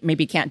thing they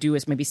maybe can't do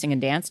is maybe sing and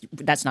dance.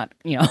 That's not,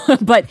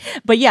 but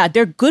yeah,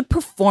 they're good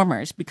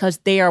performers because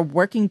they are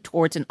working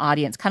towards an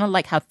audience, kind of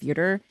like how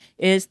theater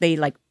is. They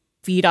like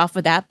feed off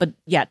of that. But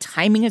yeah,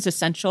 timing is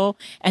essential,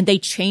 and they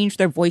change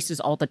their voices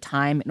all the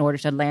time in order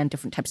to land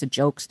different types of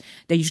jokes.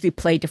 They usually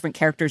play different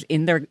characters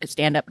in their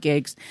stand-up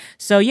gigs.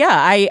 So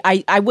yeah,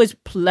 I was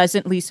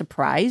pleasantly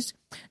surprised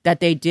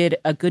that they did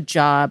a good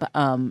job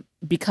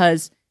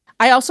because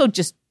I also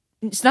just,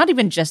 it's not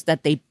even just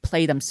that they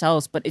play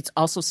themselves, but it's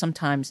also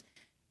sometimes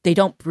they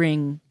don't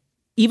bring,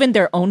 even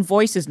their own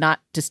voice is not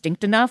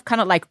distinct enough.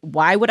 Kind of like,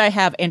 why would I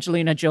have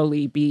Angelina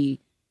Jolie be,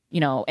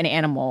 an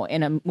animal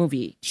in a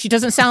movie? She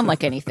doesn't sound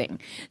like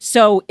anything.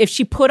 So if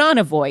she put on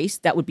a voice,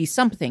 that would be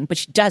something, but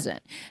she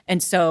doesn't.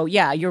 And so,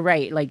 yeah, you're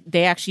right. Like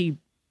they actually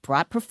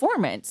brought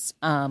performance.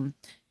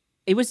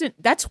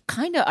 That's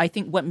kind of, I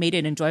think, what made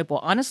it enjoyable.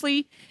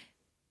 Honestly,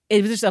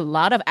 it was just a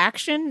lot of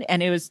action,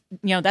 and it was,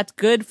 that's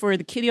good for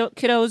the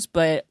kiddos,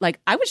 but like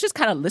I was just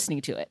kind of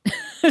listening to it.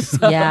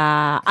 So.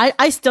 Yeah,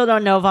 I still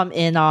don't know if I'm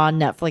in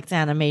on Netflix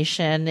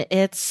animation.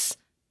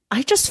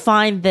 I just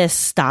find this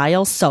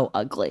style so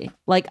ugly.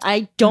 Like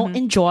I don't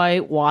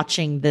enjoy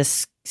watching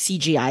this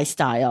CGI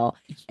style.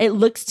 It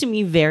looks to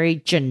me very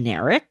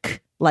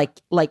generic.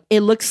 Like it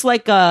looks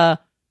like I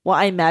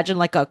imagine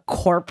like a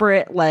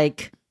corporate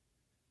like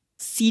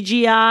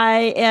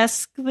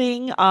CGI-esque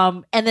thing.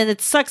 And then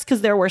it sucks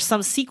because there were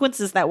some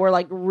sequences that were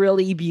like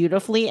really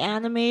beautifully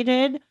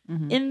animated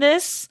in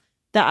this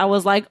that I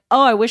was like,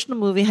 oh, I wish the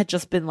movie had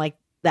just been like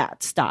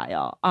that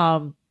style.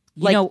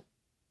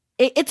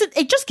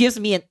 It just gives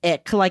me an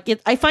ick. Like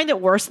I find it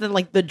worse than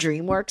like the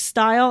DreamWorks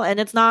style, and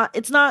it's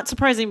not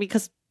surprising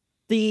because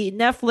the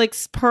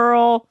Netflix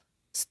Pearl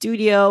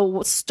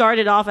studio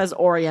started off as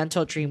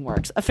Oriental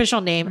DreamWorks.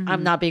 Official name.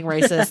 I'm not being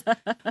racist.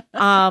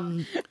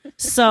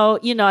 So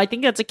I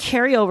think that's a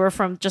carryover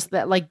from just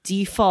that like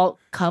default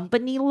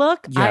company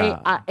look. Yeah.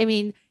 I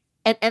mean,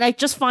 and I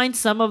just find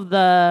some of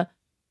the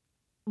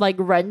like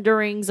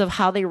renderings of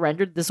how they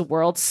rendered this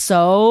world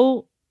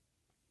so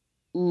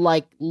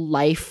like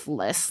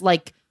lifeless.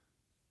 Like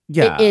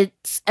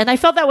it's, and I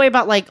felt that way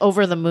about like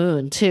Over the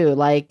Moon too.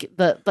 Like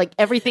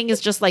everything is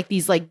just like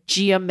these like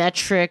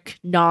geometric,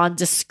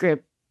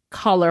 nondescript,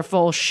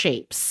 colorful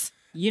shapes.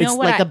 You know It's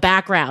what? like the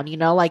background,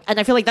 like, and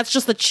I feel like that's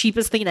just the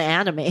cheapest thing to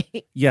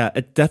animate. Yeah,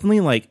 it definitely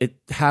like it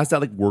has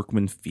that like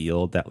workman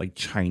feel that like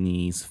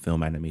Chinese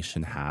film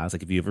animation has.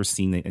 Like if you've ever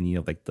seen any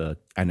of like the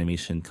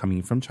animation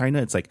coming from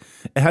China, it's like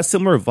it has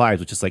similar vibes,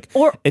 which is like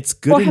it's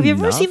good. Or have you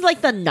ever enough. seen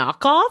like the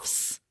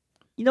knockoffs?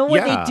 When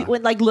Yeah. they do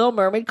when like Little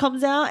Mermaid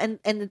comes out and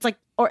it's like,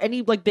 or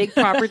any like big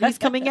properties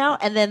coming out,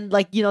 and then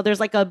like there's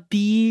like a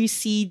B,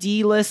 C,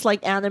 D list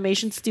like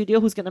animation studio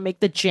who's gonna make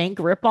the jank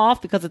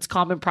ripoff because it's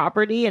common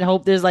property, and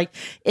hope there's like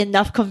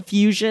enough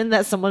confusion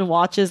that someone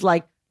watches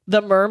like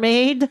The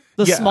Mermaid,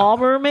 The Yeah. Small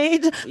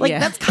Mermaid. Like Yeah.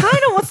 that's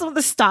kind of what some of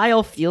the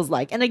style feels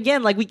like. And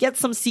again, like we get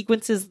some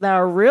sequences that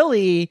are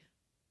really,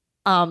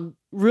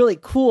 really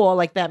cool.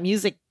 Like that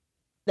music,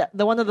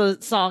 the one of the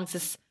songs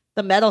is.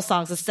 The metal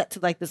songs is set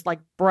to like this like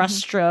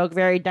brushstroke,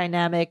 very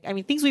dynamic. I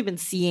mean, things we've been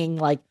seeing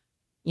like,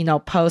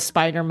 post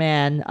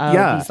Spider-Man,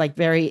 Yeah. these like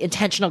very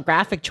intentional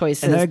graphic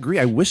choices. And I agree.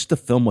 I wish the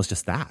film was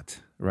just that.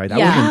 Right? That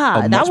Yeah,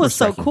 would've been a that much more was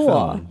so striking cool.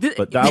 film,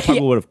 but that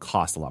probably would have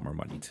cost a lot more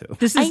money too.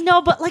 I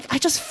know, but like I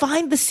just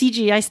find the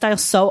CGI style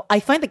so. I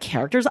find the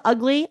characters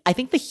ugly. I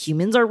think the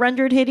humans are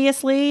rendered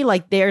hideously.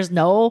 Like there's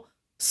no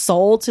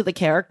soul to the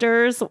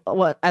characters.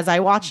 As I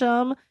watch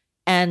them.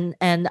 And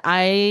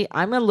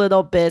I'm a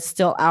little bit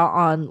still out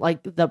on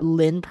like the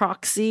Lin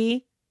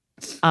proxy,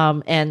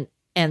 and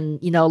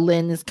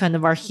Lin is kind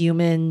of our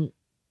human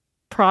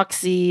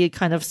proxy,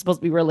 kind of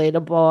supposed to be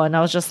relatable, and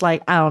I was just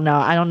like, I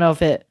don't know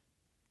if it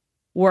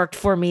worked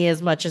for me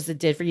as much as it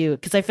did for you,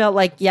 because I felt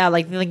like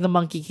the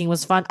Monkey King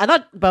was fun. I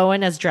thought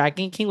Bowen as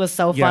Dragon King was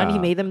so fun. Yeah. He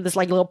made them this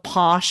like little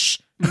posh,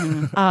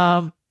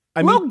 I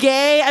a little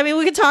gay. I mean,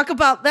 we could talk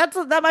about that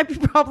might be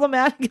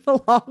problematic in the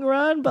long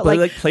run, but But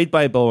like played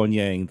by Bowen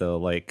Yang, though,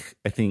 like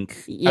I think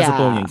as a Yeah.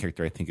 Bowen Yang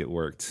character, I think it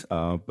worked.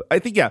 But I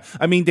think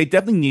I mean they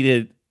definitely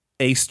needed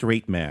a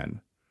straight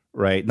man,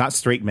 right? Not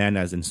straight man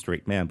as in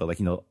straight man, but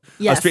like a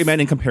Yes. straight man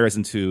in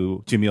comparison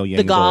to Jimmy O Yang, the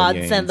and Bowen gods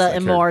Yang's, and the like,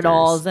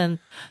 immortals, characters.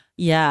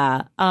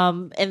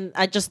 and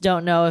I just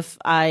don't know if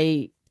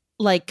I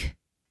like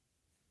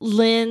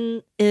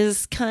Lin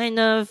is kind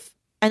of,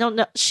 I don't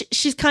know,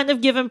 she's kind of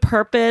given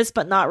purpose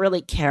but not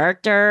really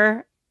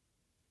character.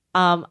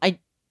 I'm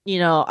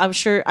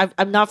sure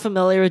I'm not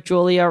familiar with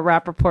Julia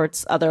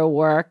Rappaport's other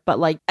work, but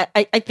like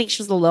I think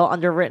she's a little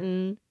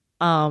underwritten,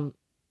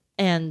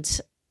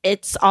 and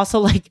it's also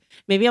like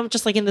maybe I'm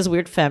just like in this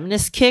weird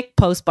feminist kick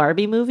post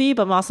Barbie movie,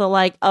 but I'm also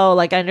like, oh,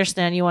 like I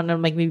understand you want to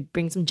make me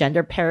bring some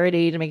gender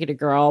parity to make it a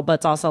girl, but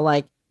it's also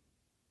like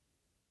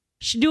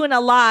she's doing a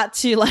lot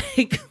to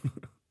like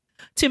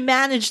to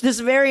manage this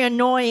very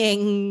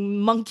annoying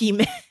monkey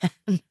man.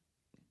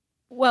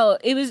 Well,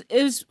 it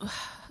was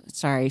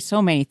sorry,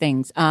 so many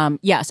things.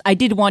 Yes, I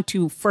did want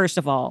to first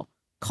of all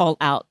call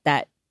out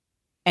that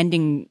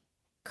ending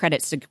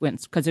credit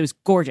sequence because it was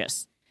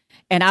gorgeous.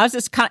 And I was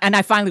just and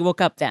I finally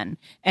woke up then,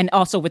 and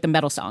also with the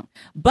metal song.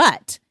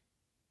 But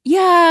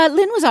yeah,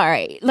 Lin was all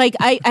right. Like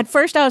at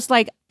first I was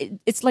like,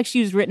 it's like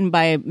she was written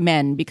by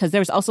men because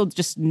there was also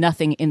just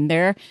nothing in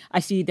there. I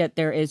see that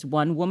there is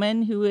one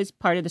woman who is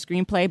part of the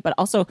screenplay, but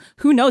also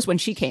who knows when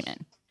she came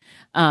in.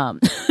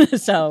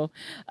 So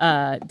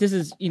this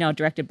is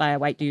directed by a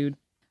white dude.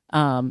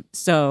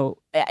 So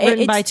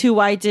Written by two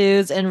white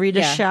dudes and Rita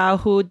Yeah. Shao,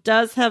 who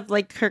does have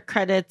like her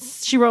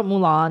credits. She wrote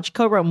Mulan. She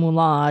co-wrote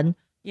Mulan.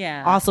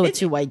 yeah, Also with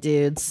two white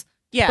dudes.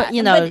 yeah,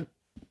 But,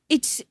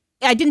 it's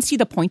I didn't see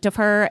the point of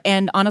her,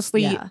 and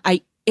honestly, Yeah.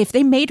 if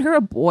they made her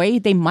a boy,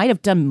 they might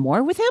have done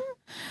more with him.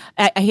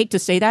 I hate to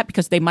say that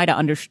because they might have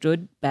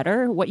understood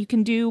better what you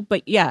can do,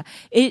 but yeah,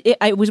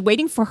 I was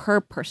waiting for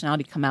her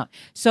personality to come out.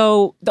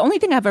 So the only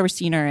thing I've ever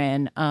seen her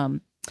in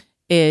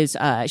is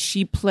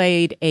she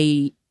played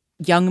a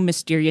young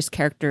mysterious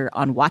character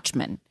on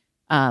Watchmen.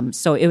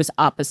 So it was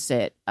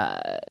opposite.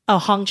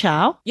 Hong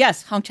Chao.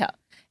 Yes, Hong Chao.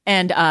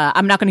 And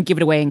I'm not going to give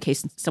it away in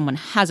case someone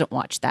hasn't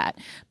watched that.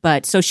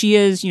 But so she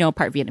is,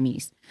 part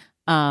Vietnamese.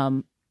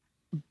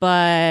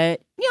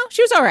 But,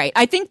 she was all right.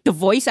 I think the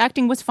voice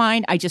acting was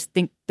fine. I just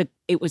think that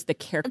it was the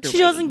character.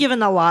 She wasn't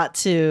given a lot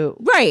to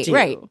Right,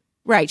 do.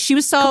 right. She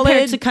was solid.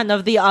 compared to kind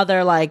of the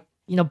other like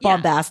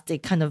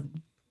bombastic kind of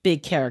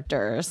big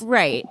characters.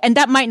 Right. And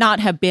that might not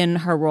have been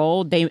her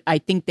role. I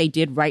think they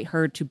did write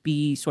her to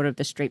be sort of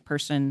the straight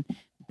person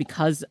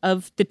because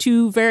of the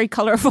two very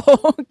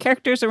colorful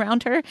characters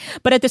around her.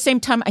 But at the same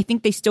time, I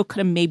think they still could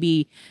have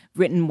maybe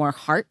written more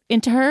heart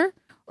into her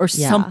or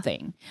Yeah.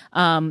 something.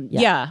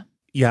 Yeah.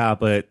 Yeah,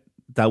 but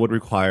that would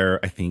require,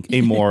 I think,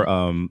 a more,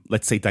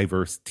 let's say,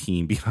 diverse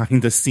team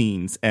behind the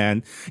scenes.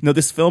 And,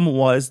 this film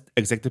was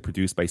executive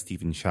produced by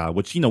Stephen Chow,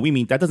 which,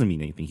 that doesn't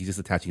mean anything. He's just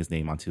attaching his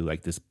name onto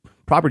like this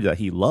property that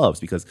he loves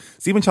because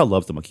Stephen Chow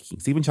loves the Monkey King.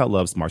 Stephen Chow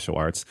loves martial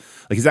arts.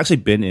 Like he's actually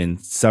been in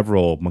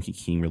several Monkey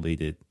King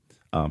related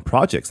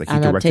projects. Like he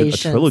directed a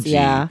Adaptations, trilogy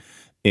yeah.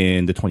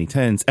 in the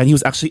 2010s. And he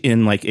was actually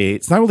in like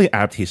it's not really an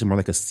adaptation, more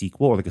like a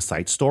sequel or like a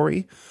side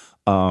story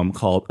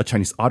called A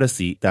Chinese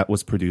Odyssey that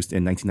was produced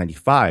in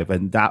 1995.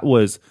 And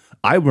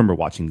I remember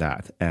watching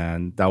that.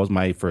 And that was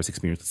my first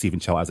experience with Stephen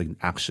Chow as like an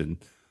action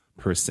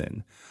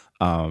person.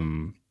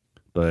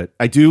 But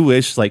I do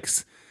wish like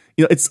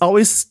it's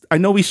always, I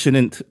know we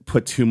shouldn't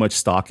put too much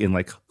stock in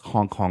like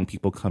Hong Kong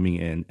people coming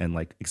in and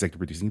like executive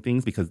producing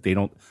things because they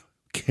don't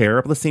care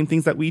about the same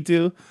things that we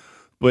do.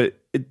 But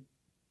it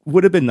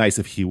would have been nice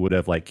if he would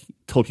have like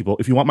told people,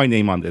 if you want my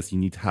name on this, you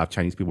need to have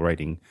Chinese people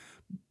writing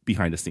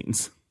behind the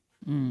scenes.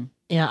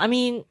 Yeah, I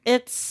mean,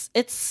 it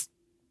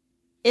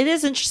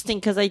is interesting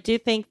because I do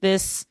think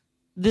this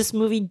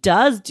movie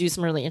does do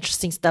some really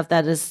interesting stuff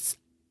that is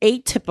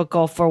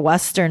atypical for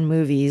Western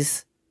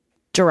movies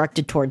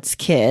directed towards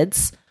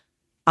kids.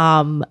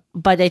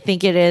 But I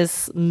think it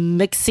is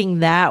mixing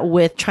that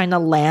with trying to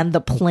land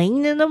the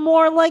plane in a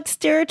more like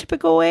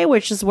stereotypical way,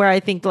 which is where I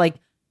think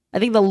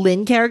the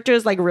Lin character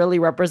is like really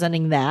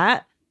representing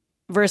that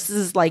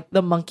versus like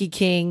the Monkey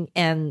King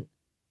and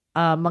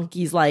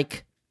Monkey's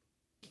like,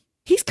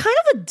 he's kind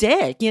of a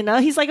dick, you know?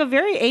 He's like a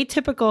very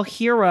atypical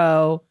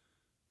hero.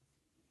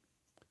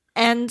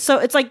 And so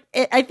it's like,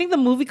 I think the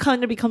movie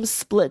kind of becomes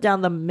split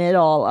down the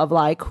middle of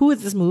like, who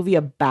is this movie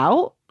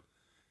about?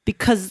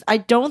 Because I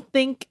don't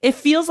think, it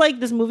feels like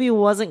this movie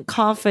wasn't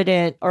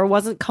confident or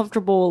wasn't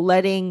comfortable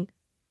letting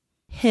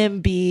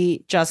him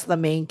be just the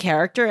main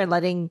character and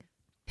letting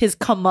his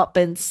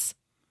comeuppance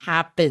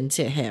happen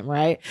to him,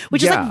 right?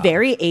 Which is like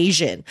very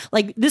Asian.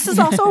 Like this is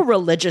also a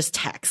religious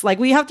text. Like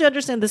we have to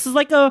understand this is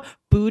like a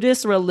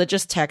Buddhist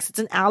religious text. It's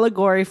an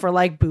allegory for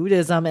like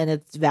Buddhism and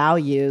its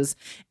values.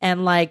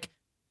 And like,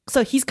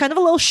 so he's kind of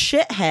a little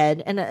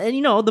shithead. And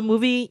you know, the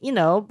movie, you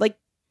know, like,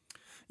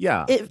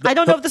 I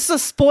don't know if this is a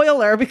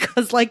spoiler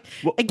because, like,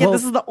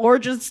 this is the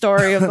origin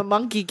story of the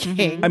Monkey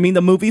King. I mean,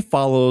 the movie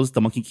follows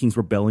the Monkey King's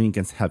rebellion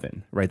against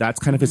heaven, right? That's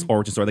kind of his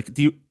origin story. Like,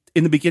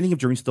 in the beginning of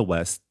Journey to the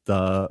West,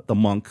 the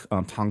monk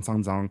Tang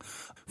Sanzang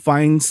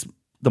finds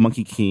the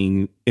Monkey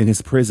King in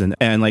his prison,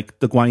 and like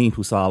the Guanyin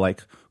Pusa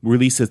like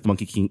releases the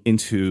Monkey King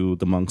into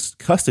the monk's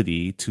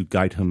custody to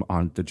guide him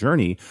on the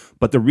journey.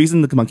 But the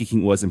reason the Monkey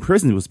King was in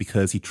prison was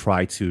because he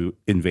tried to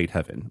invade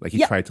heaven. Like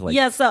he tried to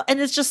like so and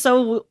it's just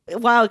so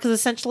wild because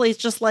essentially it's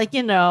just like,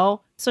 you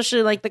know,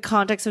 especially like the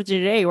context of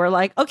today, we're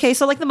like, okay,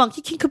 so like the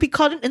Monkey King could be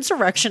called an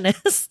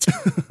insurrectionist,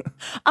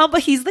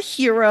 but he's the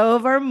hero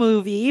of our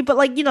movie. But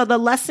like, you know, the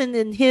lesson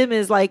in him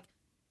is like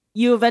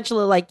you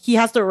eventually like he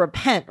has to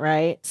repent,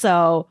 right?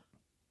 So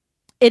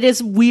it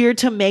is weird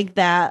to make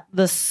that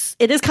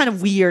it is kind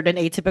of weird and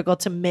atypical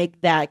to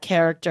make that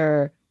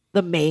character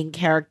the main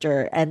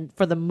character and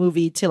for the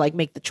movie to like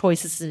make the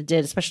choices it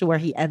did, especially where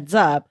he ends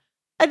up.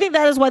 I think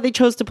that is why they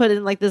chose to put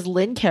in like this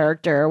Lin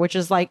character, which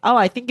is like, oh,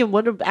 I think it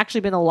would have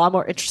actually been a lot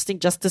more interesting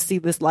just to see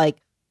this like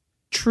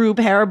true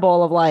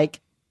parable of like,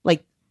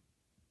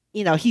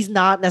 you know, he's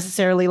not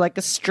necessarily like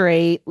a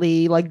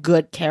straightly like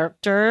good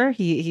character.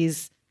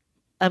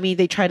 I mean,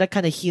 they try to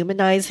kind of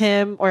humanize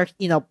him or,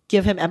 you know,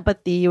 give him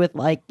empathy with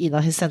like, you know,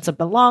 his sense of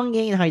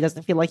belonging and how he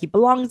doesn't feel like he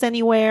belongs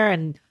anywhere.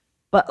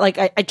 But like,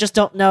 I just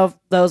don't know if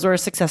those were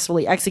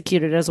successfully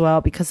executed as well,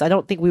 because I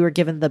don't think we were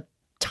given the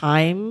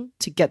time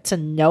to get to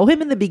know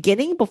him in the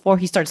beginning before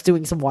he starts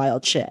doing some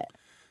wild shit.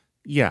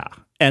 Yeah.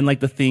 And like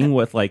the thing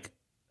with like,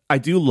 I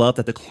do love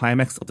that the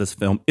climax of this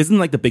film isn't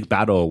like the big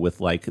battle with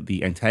like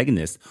the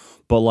antagonist,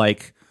 but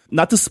like,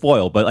 not to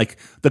spoil, but like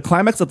the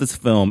climax of this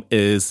film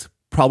is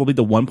probably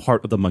the one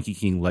part of the Monkey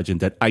King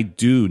legend that I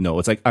do know.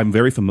 It's like I'm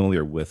very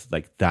familiar with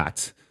like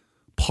that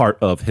part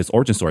of his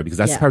origin story because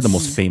that's part of the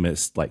most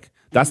famous, like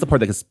that's the part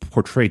that gets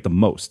portrayed the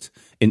most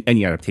in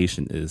any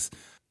adaptation is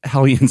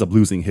how he ends up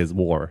losing his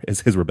war,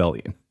 is his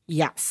rebellion.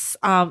 Yes.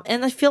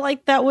 And I feel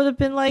like that would have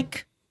been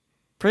like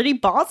pretty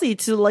ballsy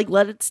to like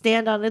let it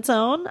stand on its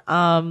own.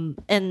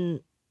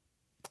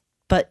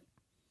 But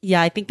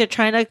yeah, I think they're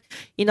trying to,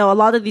 you know, a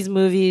lot of these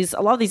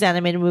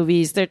animated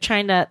movies, they're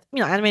trying to,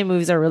 you know, animated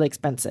movies are really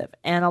expensive.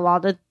 And a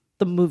lot of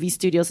the movie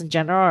studios in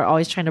general are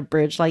always trying to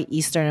bridge like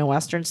Eastern and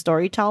Western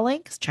storytelling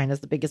because China's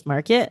the biggest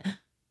market.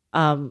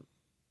 So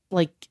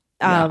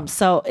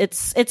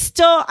it's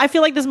still, I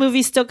feel like this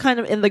movie's still kind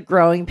of in the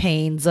growing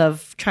pains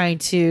of trying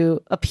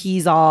to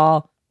appease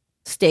all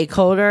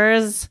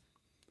stakeholders.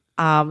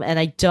 And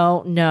I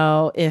don't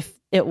know if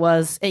it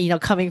was, you know,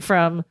 coming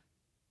from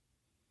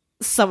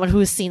someone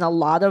who's seen a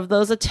lot of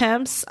those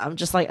attempts, I'm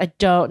just like, I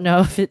don't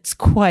know if it's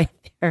quite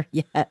there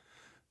yet.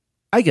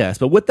 I guess.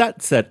 But with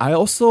that said, I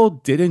also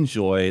did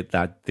enjoy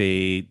that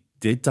they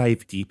did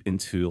dive deep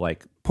into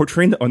like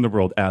portraying the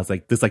underworld as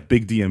like this like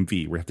big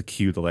DMV where you have to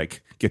queue to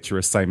like get your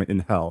assignment in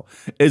hell.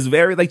 It's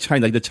very like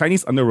China. Like the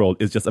Chinese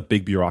underworld is just a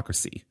big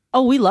bureaucracy.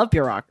 Oh, we love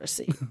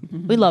bureaucracy.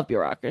 We love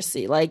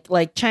bureaucracy.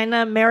 Like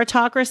China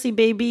meritocracy,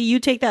 baby. You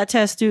take that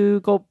test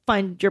to go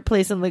find your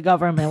place in the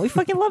government. We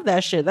fucking love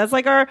that shit. That's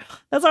our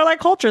like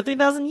culture,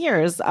 3,000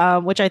 years,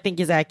 which I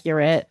think is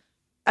accurate.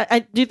 I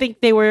do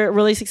think they were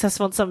really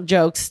successful in some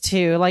jokes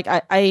too. Like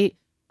I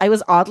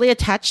was oddly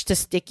attached to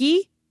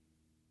Sticky.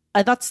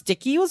 I thought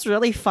Sticky was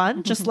really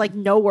fun. Just like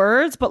no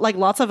words, but like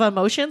lots of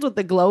emotions with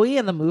the glowy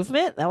and the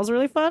movement. That was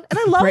really fun. And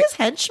I love his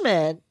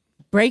henchmen.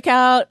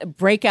 Breakout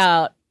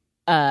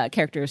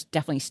characters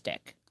definitely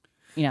stick.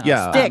 You know,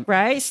 yeah. Stick,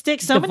 right?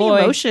 Stick so many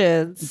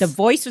emotions. The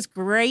voice was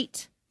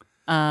great.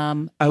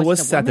 I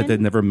was sad that they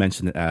never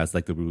mentioned it as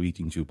like the Ruyi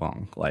Jinju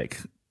Bang. Like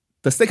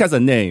the stick has a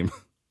name.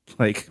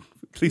 Like,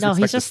 please No,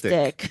 respect he's the just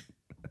stick.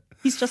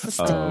 He's just a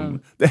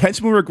stick. The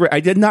henchmen were great. I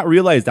did not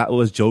realize that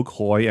was Joe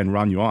Coy and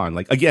Ron Yuan.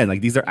 Like, again,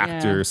 like these are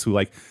actors who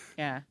like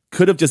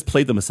could have just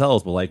played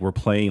themselves, but like were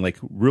playing, like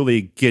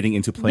really getting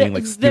into playing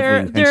like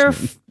sniveling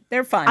henchmen.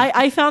 They're fun.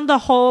 I found the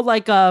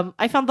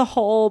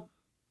whole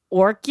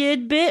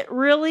orchid bit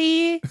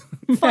really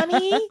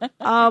funny.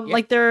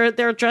 Like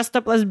they're dressed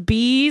up as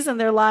bees and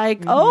they're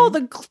like, oh,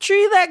 the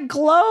tree that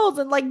glows,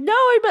 and like no,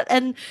 but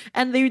and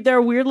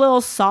their weird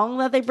little song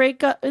that they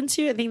break up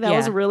into. I think that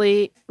was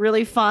really,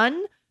 really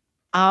fun.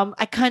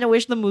 I kind of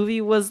wish the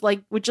movie was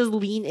like would just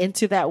lean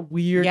into that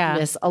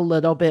weirdness a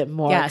little bit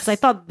more, because I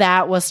thought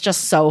that was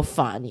just so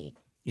funny.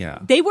 Yeah,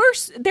 they were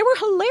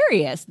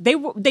hilarious.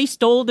 They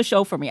stole the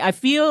show for me. I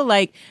feel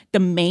like the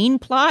main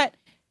plot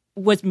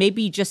was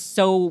maybe just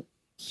so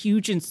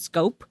huge in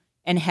scope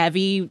and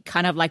heavy,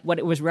 kind of like what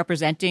it was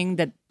representing,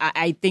 that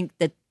I think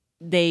that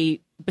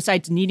they,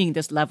 besides needing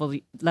this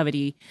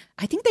levity,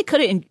 I think they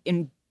could have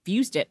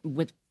infused it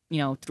with,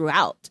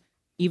 throughout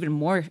even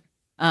more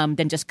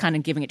than just kind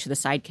of giving it to the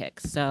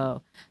sidekicks.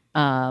 So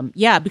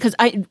because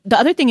the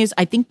other thing is,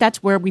 I think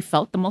that's where we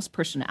felt the most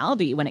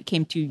personality when it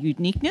came to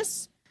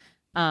uniqueness.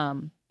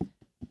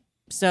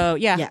 So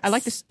yeah, I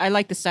like this. I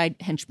like the side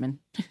henchmen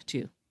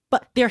too.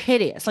 But they're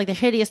hideous. Like, they're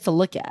hideous to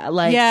look at.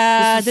 Like,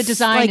 the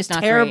design is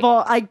not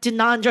terrible. great. I did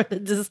not enjoy the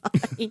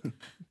design.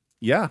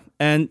 Yeah,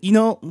 and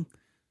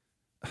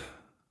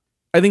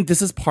I think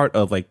this is part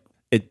of like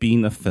it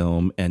being a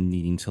film and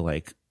needing to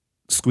like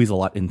squeeze a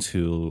lot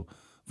into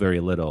very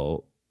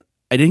little.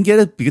 I didn't get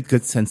a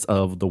good sense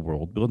of the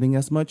world building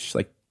as much.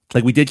 Like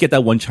we did get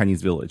that one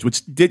Chinese village,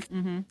 which did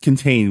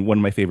contain one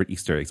of my favorite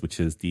Easter eggs, which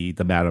is the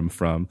madam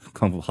from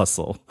Kung Fu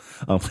Hustle,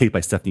 played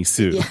by Stephanie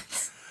Su.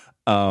 Yes.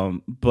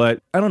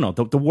 But I don't know.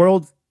 The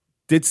world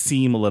did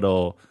seem a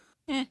little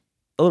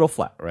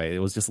flat, right? It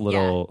was just a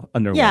little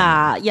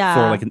underwhelming. Yeah.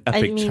 For like an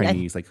epic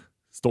Chinese like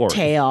story.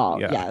 Tale.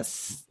 Yeah.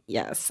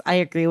 Yes. I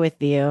agree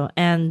with you.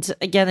 And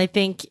again, I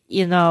think,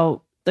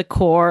 the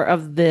core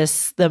of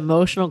this, the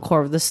emotional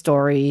core of the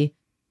story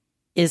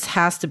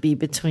has to be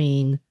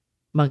between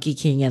Monkey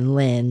King and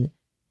Lin.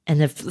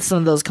 And if some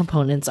of those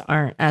components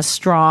aren't as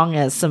strong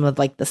as some of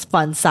like this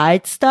fun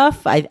side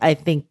stuff, I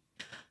think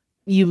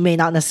you may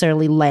not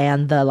necessarily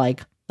land the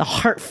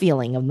heart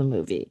feeling of the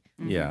movie.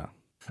 Yeah.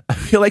 I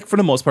feel like for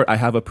the most part, I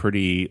have a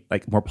pretty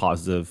like more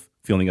positive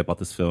feeling about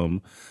this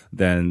film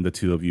than the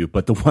two of you.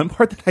 But the one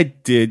part that I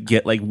did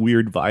get like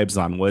weird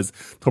vibes on was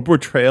the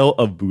portrayal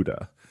of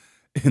Buddha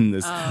in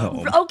this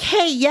film.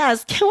 Okay,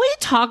 yes. Can we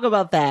talk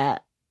about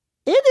that?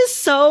 It is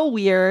so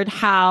weird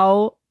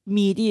how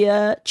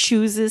media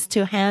chooses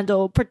to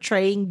handle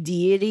portraying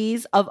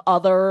deities of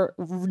other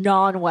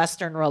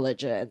non-Western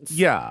religions.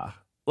 Yeah.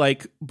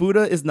 Like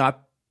Buddha is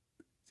not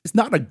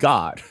a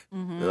god.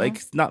 Like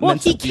it's not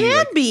meant to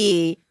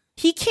be.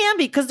 He can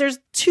be because there's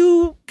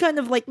two kind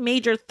of like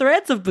major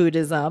threads of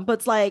Buddhism, but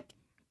it's like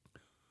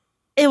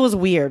it was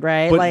weird,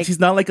 right? But like he's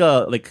not like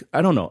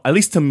I don't know. At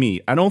least to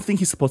me, I don't think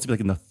he's supposed to be like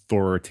an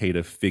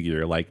authoritative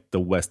figure like the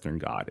Western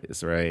god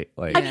is, right?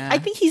 Like I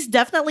think he's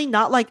definitely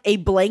not like a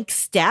blank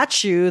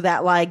statue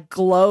that like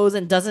glows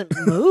and doesn't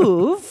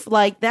move.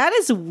 Like that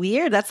is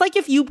weird. That's like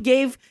if you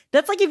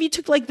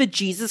took like the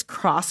Jesus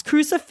cross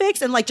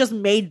crucifix and like just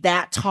made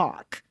that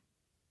talk.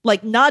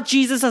 Like not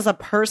Jesus as a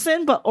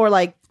person, but or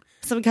like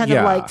some kind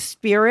of like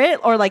spirit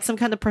or like some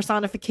kind of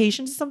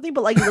personification to something,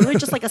 but like literally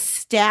just like a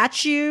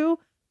statue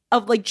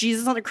of like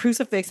Jesus on a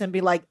crucifix and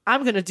be like,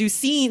 I'm gonna do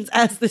scenes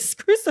as this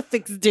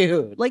crucifix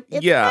dude. Like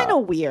it's kind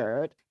of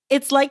weird.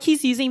 It's like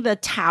he's using the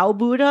Tao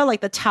Buddha,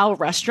 like the Tao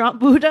restaurant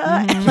Buddha,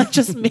 and like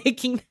just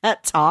making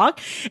that talk.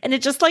 And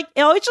it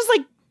always just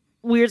like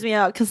weirds me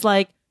out because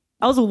like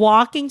I was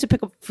walking to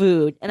pick up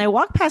food and I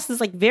walked past this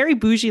like very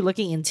bougie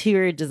looking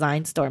interior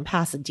design store in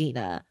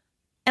Pasadena.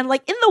 And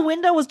like in the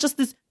window was just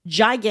this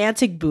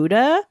gigantic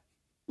Buddha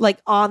like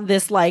on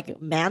this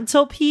like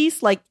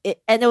mantelpiece,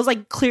 and it was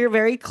like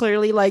very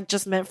clearly like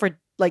just meant for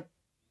like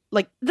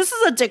this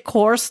is a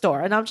decor store.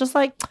 And I'm just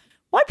like,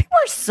 why people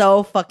are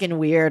so fucking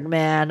weird,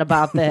 man,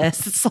 about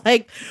this. It's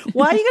like,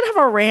 why are you gonna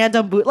have a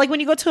random Buddha? Like when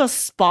you go to a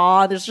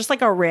spa, there's just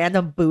like a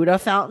random Buddha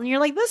fountain. You're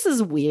like, this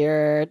is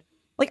weird.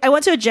 Like I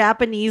went to a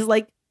Japanese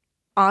like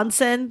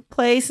onsen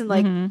place in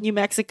like New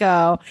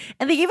Mexico,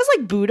 and they gave us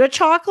like Buddha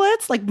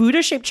chocolates, like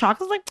Buddha shaped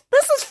chocolates. Like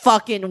this is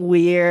fucking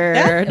weird.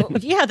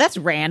 That's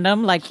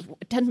random. Like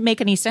it doesn't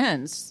make any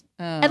sense.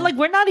 And like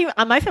we're not even,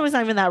 my family's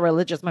not even that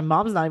religious. My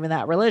mom's not even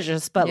that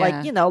religious, but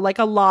like like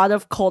a lot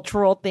of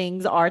cultural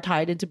things are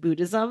tied into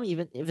Buddhism,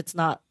 even if it's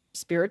not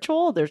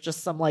spiritual. There's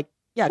just some like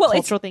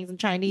cultural things in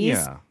Chinese.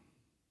 Yeah.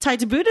 Tied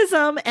to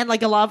Buddhism and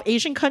like a lot of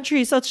Asian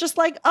countries. So it's just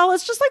like,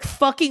 it's just like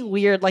fucking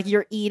weird. Like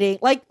you're eating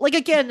like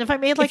again, if I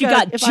made like if you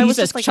got Jesus I was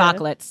just, like,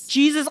 chocolates,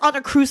 Jesus on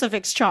a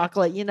crucifix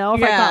chocolate, if I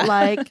got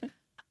like,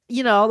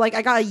 like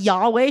I got a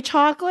Yahweh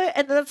chocolate.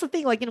 And that's the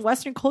thing, like in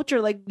Western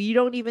culture, like we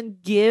don't even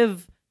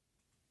give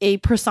a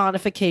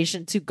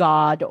personification to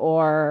God,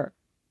 or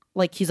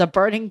like he's a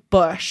burning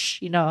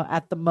bush,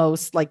 at the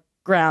most like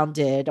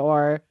grounded,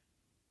 or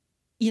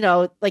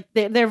like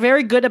they're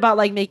very good about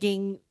like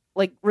making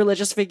like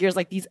religious figures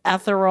like these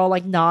ethereal,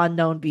 like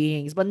non-known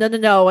beings. But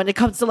no. When it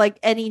comes to like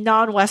any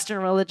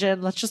non-Western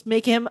religion, let's just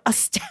make him a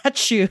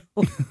statue,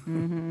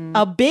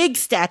 a big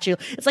statue.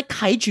 It's like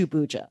kaiju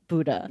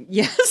Buddha.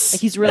 Yes.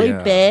 Like he's really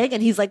Yeah. big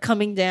and he's like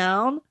coming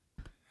down.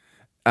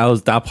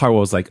 That part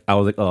was like, I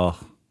was like, oh,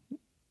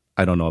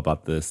 I don't know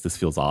about this. This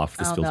feels off.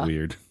 This I feels don't know.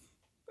 weird.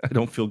 I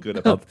don't feel good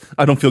about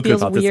Feels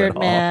this weird, at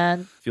all.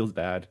 man. Feels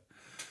bad.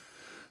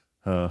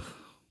 Yeah.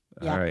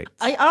 All right.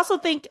 I also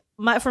think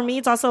for me,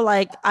 it's also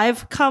like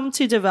I've come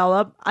to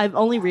develop. I've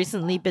only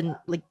recently been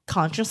like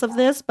conscious of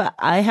this, but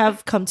I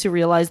have come to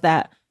realize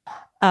that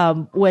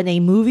when a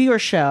movie or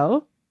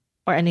show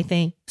or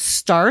anything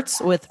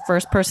starts with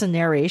first person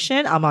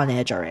narration, I'm on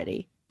edge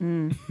already.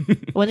 When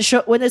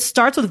it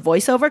starts with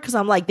voiceover, because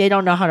I'm like, they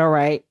don't know how to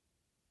write.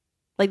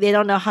 Like they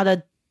don't know how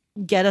to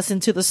get us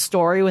into the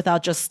story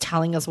without just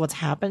telling us what's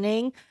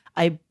happening.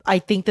 I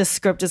think this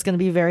script is going to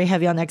be very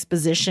heavy on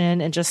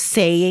exposition and just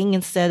saying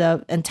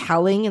and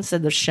telling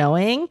instead of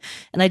showing.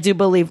 And I do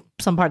believe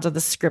some parts of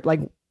the script like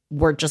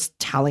were just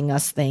telling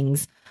us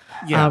things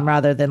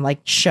rather than like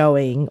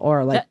showing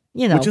or like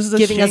Which is a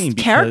giving us shame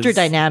character because-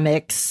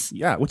 dynamics.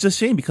 Yeah, which is a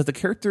shame because the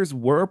characters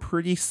were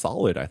pretty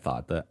solid. I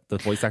thought the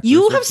voice actors.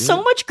 You were have good.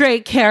 so much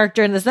great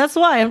character in this. That's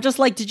why I'm just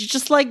like, did you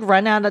just like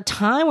run out of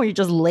time? Were you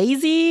just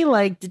lazy?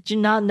 Like, did you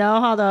not know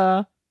how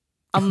to?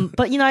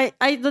 But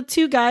I the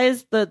two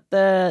guys,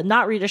 the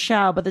not Rita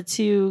Shao, but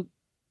the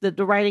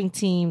writing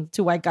team,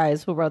 two white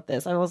guys who wrote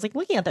this. I was like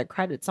looking at their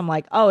credits. I'm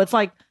like, oh, it's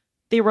like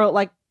they wrote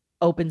like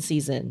Open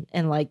Season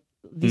and like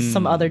these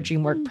some other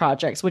DreamWorks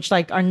projects, which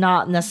like are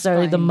not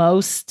necessarily the Fine.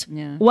 most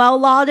Yeah. well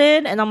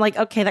lauded. And I'm like,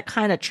 okay, that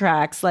kind of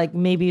tracks. Like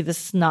maybe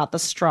this is not the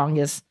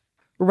strongest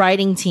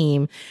writing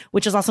team,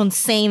 which is also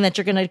insane that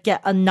you're gonna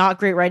get a not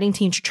great writing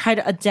team to try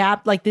to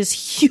adapt like this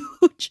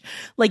huge.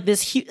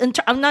 And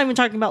I'm not even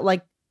talking about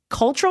like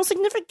cultural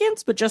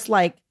significance, but just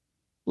like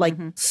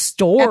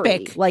story.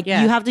 Epic, Like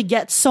yeah. you have to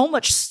get so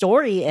much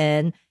story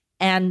in,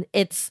 and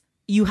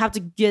you have to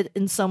get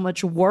in so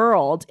much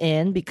world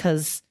in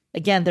because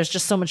again, there's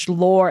just so much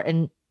lore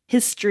and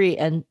history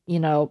and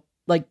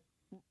like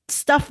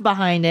stuff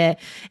behind it,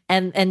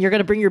 and you're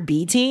gonna bring your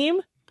B team.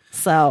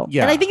 So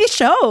Yeah. and I think it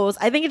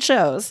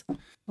shows.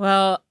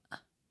 Well,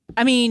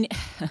 I mean,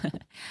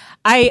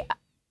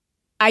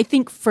 I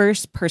think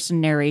first person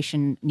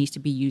narration needs to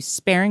be used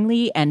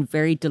sparingly and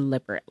very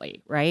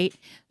deliberately, right?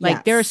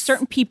 Like there are Yes.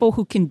 certain people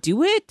who can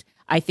do it.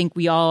 I think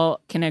we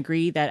all can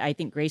agree that I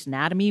think Grey's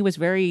Anatomy was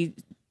very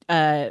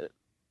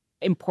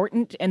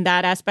important in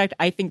that aspect.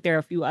 I think there are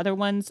a few other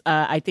ones.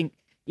 I think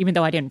even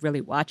though I didn't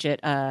really watch it,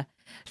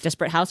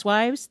 Desperate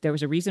Housewives, there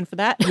was a reason for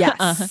that.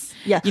 Yes.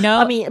 Yeah. You know?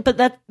 I mean,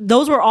 but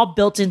those were all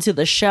built into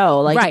the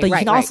show. Like, Right, but you right,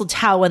 can right. also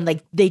tell when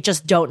like they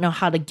just don't know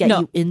how to get No.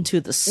 you into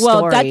the Well,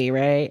 story,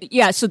 right?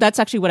 Yeah, so that's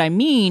actually what I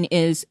mean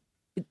is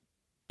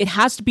it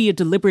has to be a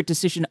deliberate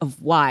decision of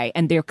why,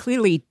 and there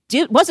clearly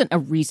wasn't a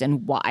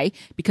reason why,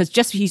 because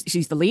just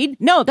she's the lead?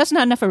 No, that's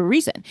not enough of a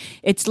reason.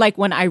 It's like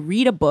when I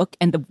read a book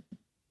and the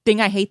thing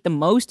I hate the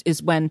most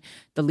is when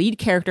the lead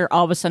character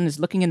all of a sudden is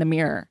looking in the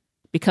mirror,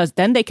 because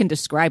then they can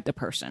describe the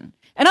person.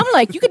 And I'm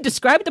like, you could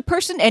describe the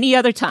person any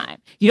other time.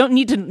 You don't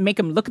need to make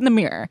them look in the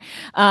mirror.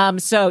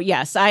 So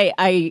yes,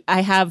 I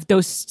have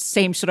those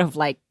same sort of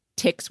like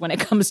ticks when it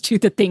comes to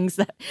the things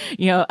that,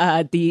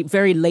 the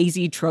very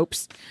lazy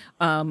tropes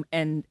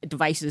and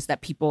devices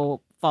that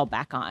people fall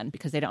back on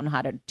because they don't know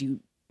how to do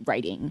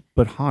writing.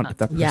 But Han, if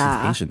that person's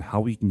Yeah. Asian, how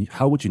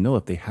would you know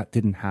if they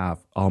didn't have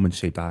almond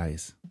shaped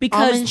eyes?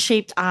 Because Almond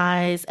shaped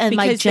eyes and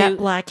my because jet they-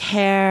 black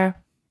hair.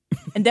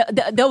 and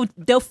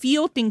they'll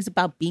feel things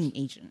about being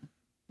Asian,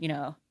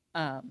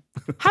 Have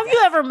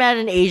you ever met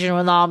an Asian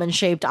with almond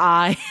shaped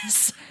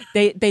eyes?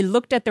 They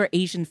looked at their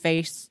Asian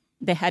face.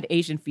 They had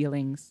Asian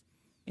feelings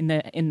in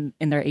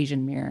their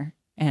Asian mirror,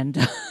 and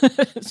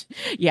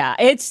yeah,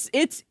 it's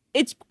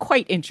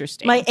quite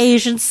interesting. My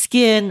Asian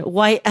skin,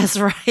 white as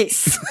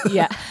rice.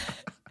 Yeah,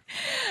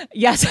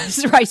 yes,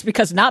 that's right.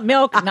 Because not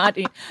milk, not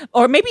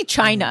or maybe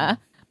China.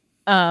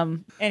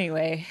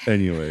 Anyway,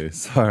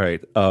 Anyways, all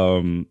right.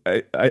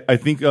 I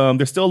think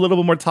there's still a little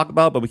bit more to talk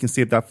about, but we can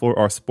save that for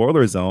our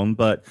spoiler zone.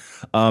 But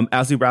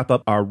as we wrap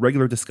up our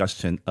regular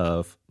discussion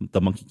of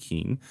The Monkey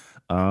King,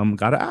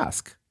 gotta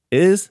ask: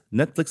 is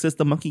Netflix's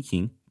The Monkey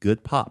King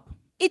good pop?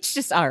 it's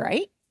just all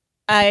right.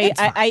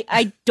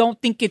 I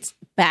don't think it's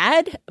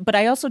bad, but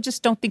I also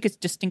just don't think it's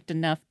distinct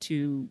enough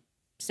to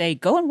say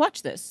go and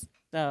watch this.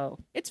 So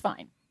it's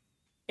fine.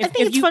 I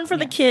think it's fun for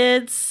the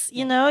kids.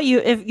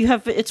 If you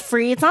have, it's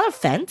free. It's not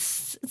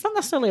It's not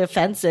necessarily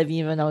offensive,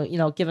 even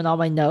though, given all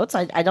my notes,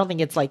 I don't think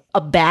it's like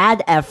a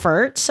bad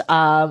effort.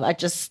 I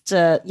just,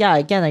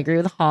 again, I agree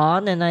with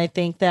Han. And I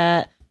think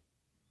that,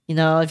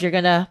 if you're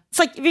gonna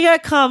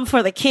come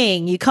for the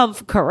king, you come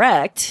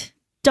correct.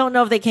 Don't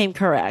know if they came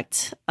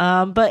correct.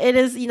 But it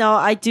is,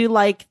 I do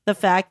like the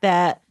fact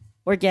that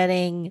we're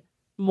getting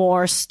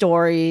more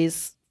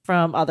stories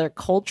from other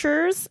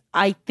cultures.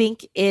 I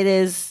think it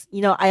is,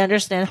 I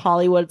understand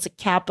Hollywood, it's a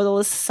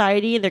capitalist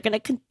society. They're going to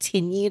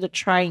continue to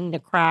trying to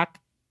crack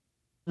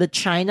the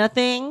China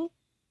thing.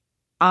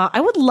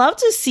 I would love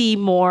to see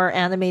more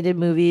animated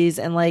movies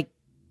and like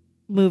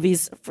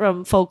movies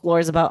from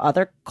folklores about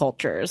other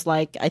cultures.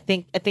 Like I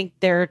think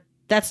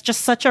that's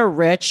just such a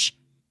rich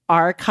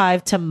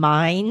archive to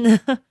mine.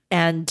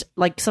 And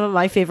like some of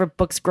my favorite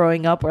books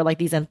growing up were like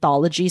these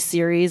anthology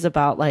series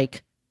about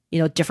like, you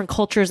know, different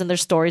cultures and their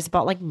stories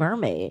about like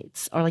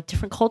mermaids, or like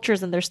different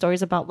cultures and their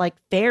stories about like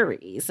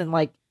fairies, and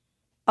like,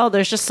 oh,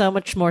 there's just so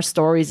much more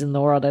stories in the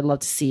world. I'd love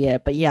to see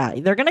it. But yeah,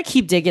 they're going to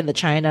keep digging the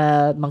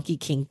China Monkey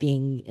King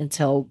thing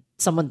until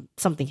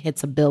something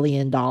hits $1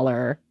 billion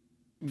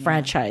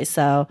franchise.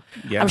 So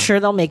Yeah. I'm sure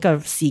they'll make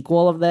a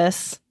sequel of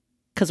this,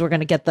 because we're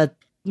going to get the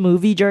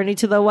movie Journey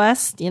to the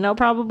West, you know,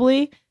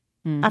 probably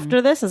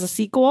after this as a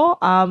sequel.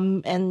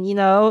 And, you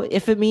know,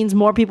 if it means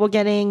more people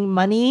getting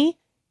money,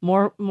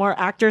 more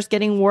actors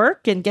getting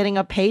work and getting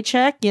a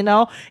paycheck, you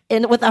know,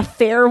 and with a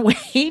fair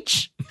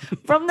wage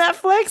from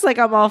Netflix, like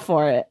I'm all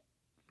for it.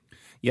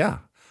 Yeah.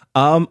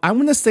 I'm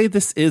going to say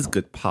this is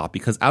good pop,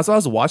 because as I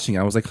was watching,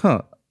 I was like,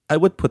 I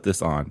would put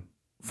this on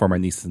for my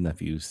nieces and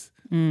nephews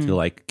to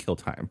like kill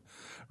time.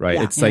 Right.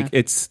 Yeah. It's like,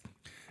 it's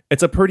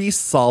a pretty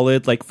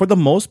solid, like for the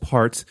most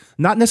part,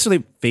 not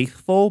necessarily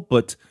faithful,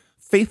 but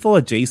faithful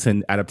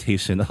adjacent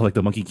adaptation of like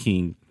the Monkey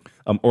King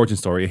origin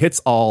story. It hits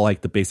all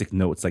like the basic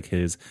notes, like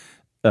his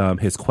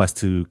quest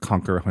to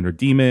conquer 100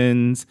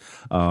 demons,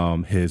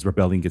 his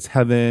rebellion against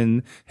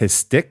heaven, his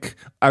stick.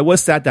 I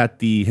was sad that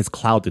his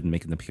cloud didn't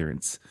make an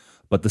appearance,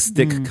 but the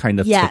stick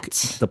kind of took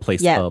the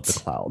place of the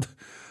cloud.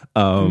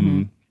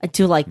 I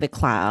do like the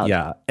cloud.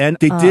 Yeah, and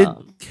they did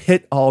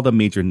hit all the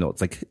major notes,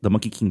 like the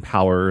Monkey King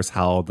powers,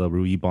 how the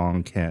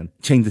Ruibong can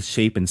change the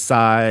shape and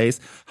size,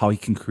 how he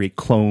can create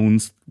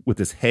clones with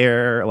his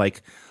hair,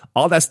 like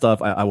all that stuff.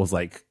 I was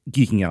like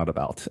geeking out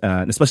about,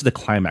 and especially the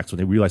climax when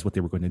they realized what they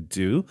were going to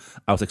do.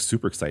 I was like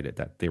super excited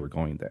that they were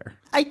going there.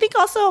 I think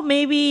also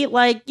maybe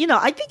like, you know,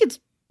 I think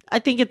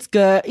it's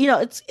good. You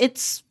know,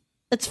 it's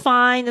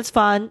fine. It's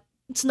fun.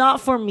 It's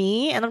not for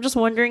me. And I'm just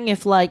wondering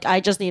if like I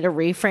just need to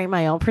reframe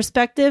my own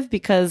perspective,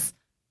 because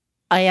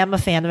I am a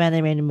fan of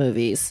animated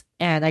movies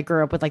and I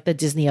grew up with like the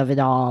Disney of it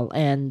all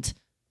and,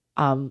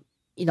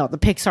 you know, the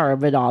Pixar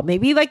of it all.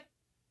 Maybe like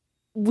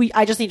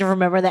I just need to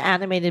remember that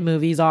animated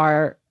movies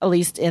are, at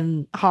least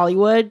in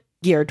Hollywood,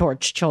 geared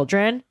towards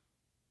children.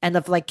 And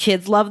if like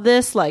kids love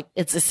this, like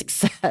it's a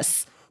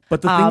success.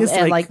 But the thing is,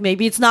 and like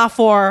maybe it's not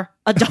for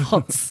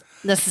adults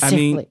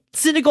necessarily.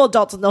 Cynical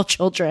adults with no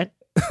children.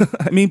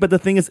 I mean, but the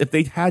thing is, if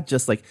they had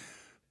just like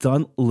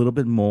done a little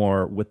bit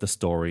more with the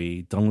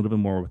story, done a little bit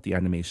more with the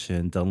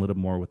animation, done a little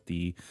more with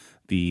the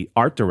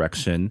art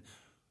direction,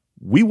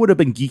 we would have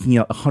been geeking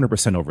out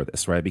 100% over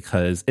this, right?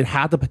 Because it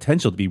had the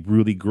potential to be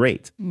really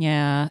great.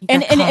 Yeah.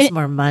 And it costs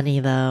more money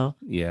though.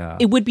 Yeah.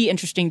 It would be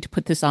interesting to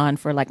put this on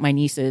for like my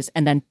nieces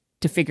and then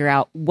to figure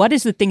out what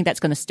is the thing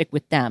that's going to stick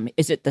with them.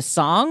 Is it the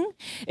song?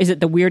 Is it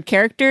the weird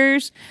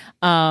characters?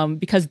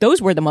 Because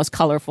those were the most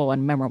colorful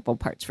and memorable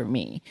parts for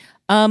me.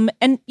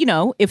 And, you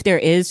know, if there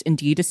is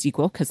indeed a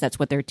sequel, because that's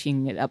what they're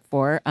teeing it up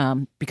for,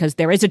 because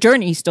there is a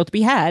journey still to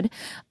be had,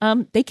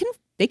 they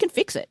can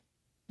fix it.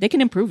 They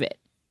can improve it.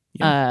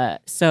 Yeah.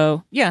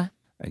 So, yeah.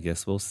 I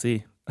guess we'll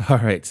see. All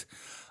right.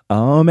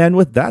 And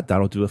with that,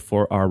 that'll do it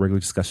for our regular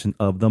discussion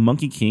of The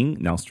Monkey King,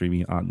 now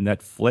streaming on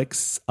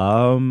Netflix.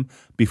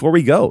 Before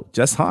we go,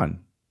 Jess Han,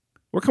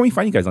 where can we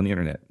find you guys on the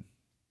internet?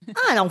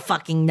 I don't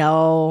fucking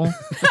know.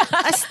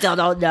 I still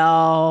don't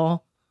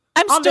know.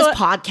 I'm on still this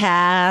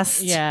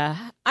podcast.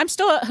 Yeah. I'm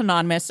still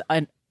anonymous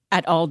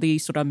at all the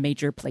sort of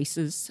major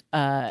places.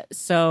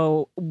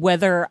 So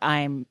whether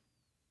I'm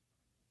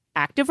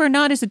active or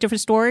not is a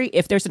different story.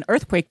 If there's an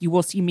earthquake, you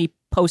will see me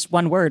post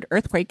one word,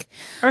 earthquake.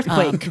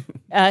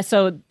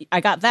 So I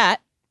got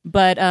that.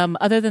 But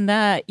other than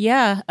that,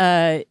 yeah,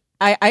 I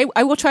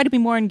will try to be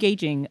more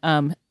engaging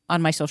on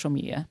my social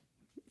media.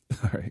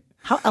 All right.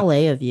 How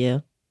LA of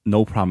you.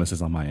 No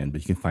promises on my end,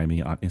 but you can find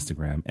me on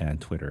Instagram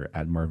and Twitter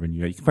at Marvin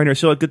Yue. You can find our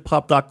show at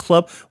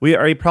goodpop.club. We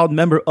are a proud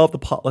member of the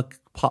Potluck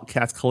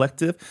Podcast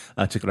Collective.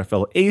 Check out our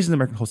fellow Asian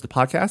American hosted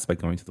podcasts by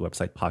going to the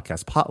website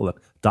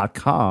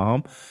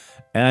podcastpotluck.com.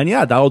 And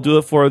yeah, that'll do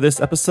it for this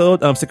episode.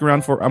 Stick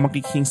around for our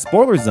Monkey King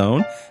spoiler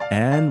zone,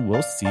 and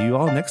we'll see you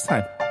all next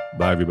time.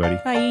 Bye, everybody.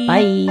 Bye.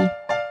 Bye.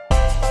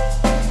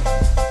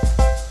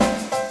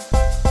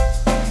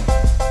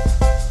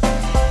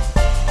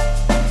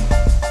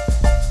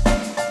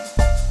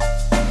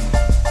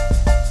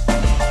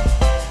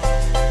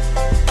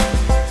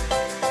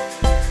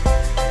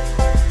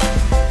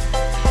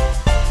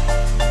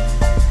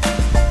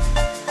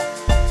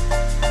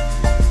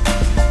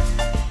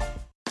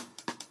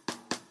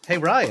 Hey,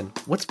 Ryan,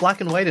 what's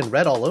black and white and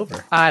red all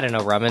over? I don't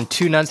know, Ramen.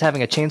 Two nuns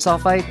having a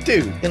chainsaw fight?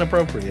 Dude,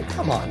 inappropriate.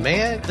 Come on,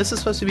 man. This is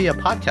supposed to be a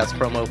podcast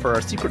promo for our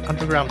secret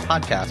underground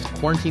podcast,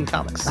 Quarantine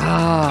Comics.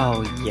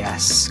 Oh,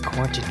 yes.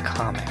 Quarantine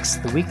Comics,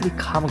 the weekly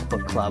comic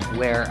book club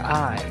where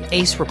I,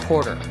 ace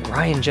reporter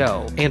Ryan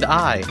Joe, And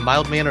I,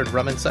 mild-mannered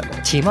Ramen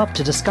Sentinel. team up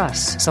to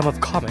discuss some of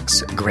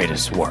comics'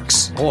 greatest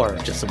works. Or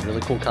just some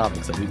really cool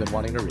comics that we've been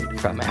wanting to read.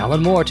 From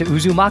Alan Moore to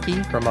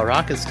Uzumaki, From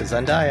Arrakis to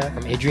Zendaya.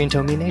 from Adrian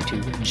Tomine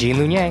to Jean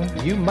Lun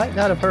Yang. You might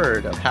not have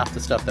heard of half the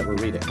stuff that we're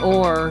reading.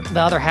 Or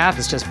the other half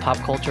is just pop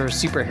culture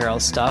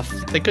superhero stuff.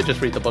 They could just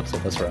read the books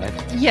with us, Ryan.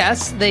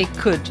 Yes, they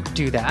could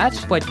do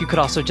that, but you could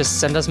also just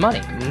send us money.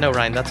 No,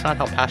 Ryan, that's not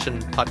how passion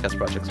podcast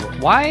projects work.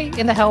 Why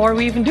in the hell are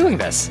we even doing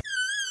this?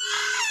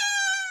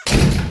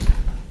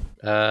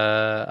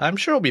 I'm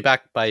sure we'll be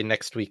back by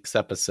next week's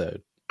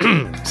episode.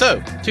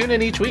 So, tune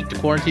in each week to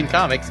Quarantine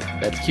Comics.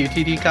 That's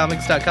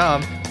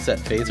QTDcomics.com. Set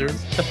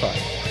phasers to fun.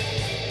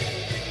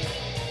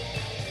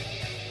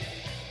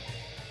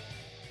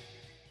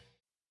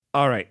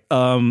 All right.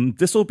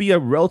 This will be a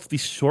relatively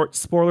short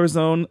spoiler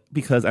zone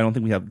because I don't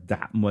think we have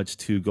that much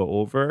to go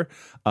over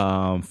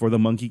for the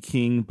Monkey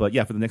King. But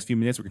yeah, for the next few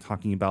minutes, we're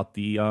talking about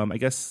the, I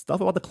guess, stuff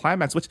about the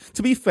climax, which,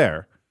 to be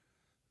fair,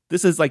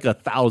 this is like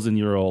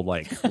 1,000-year-old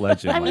like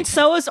legend. I mean, Like,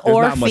 so is there's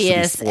not much to be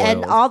Orpheus, and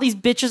spoiled. all these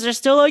bitches are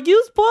still like,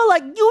 you spoil,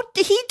 like,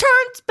 he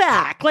turns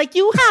back. Like,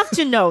 you have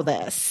to know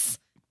this.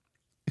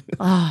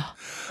 Ah.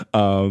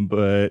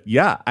 But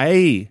yeah,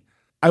 I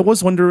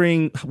was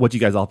wondering what you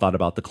guys all thought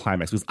about the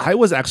climax because I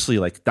was actually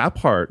like that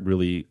part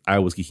really I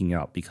was geeking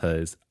out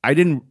because I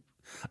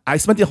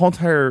spent the whole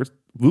entire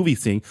movie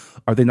saying,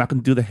 are they not going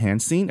to do the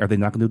hand scene? Are they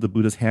not going to do the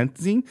Buddha's hand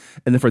scene?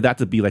 And then for that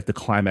to be like the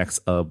climax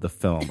of the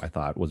film, I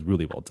thought was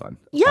really well done.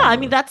 Yeah, I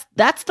mean that's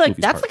the movie's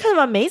that's part. the kind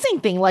of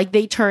amazing thing. Like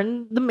they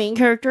turn the main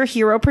character,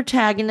 hero,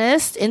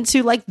 protagonist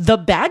into like the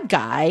bad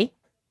guy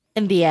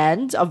in the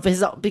end of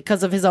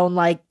because of his own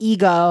like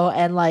ego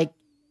and like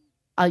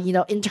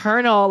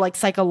internal like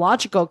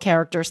psychological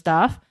character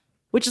stuff,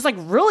 which is like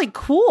really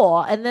cool.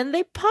 And then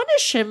they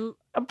punish him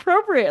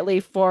appropriately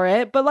for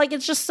it, but like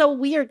it's just so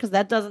weird because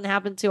that doesn't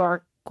happen to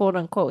our quote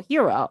unquote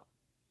hero.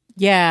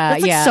 Yeah,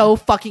 That's like yeah. so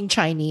fucking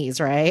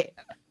Chinese, right?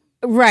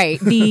 Right.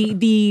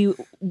 The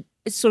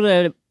sort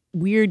of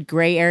weird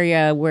gray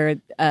area where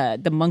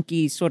the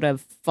monkey sort of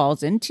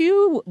falls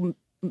into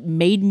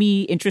made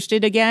me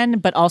interested again,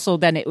 but also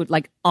then it would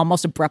like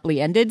almost abruptly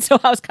ended. So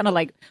I was kind of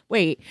like,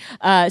 wait.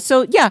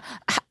 So yeah,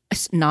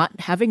 not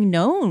having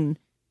known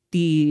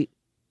the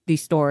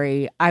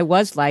story, I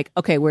was like,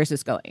 okay, where's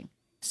this going?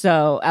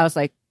 So I was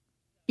like,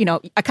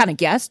 I kind of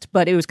guessed,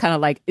 but it was kind of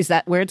like, is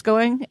that where it's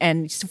going?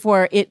 And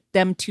for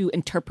them to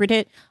interpret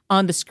it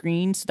on the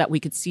screen so that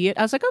we could see it,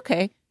 I was like,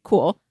 okay,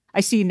 cool.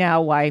 I see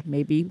now why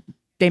maybe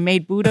they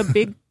made Buddha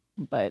big,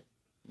 but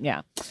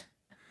yeah.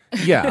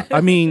 Yeah,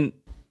 I mean,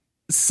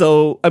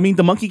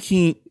 the Monkey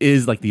King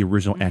is like the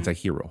original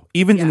anti-hero.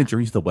 Even in the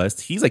Journey to the West,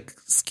 he's like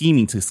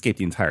scheming to escape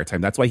the entire time.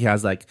 That's why he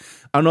has like,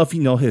 I don't know if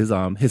you know his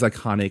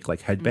iconic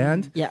like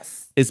headband.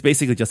 Yes. It's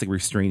basically just like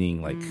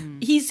restraining like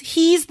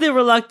He's the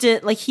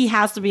reluctant, like he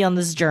has to be on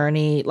this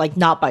journey, like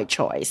not by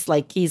choice.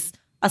 Like he's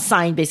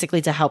assigned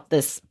basically to help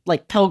this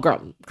like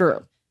pilgrim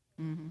group.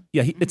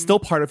 yeah, it's still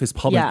part of his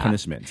public Yeah.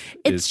 punishment.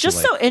 It's is to, just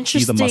like, so be the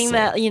interesting muscle.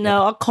 that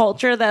a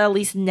culture that at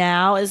least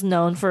now is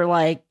known for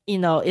like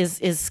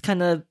is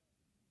kind of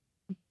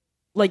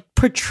like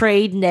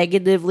portrayed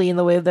negatively in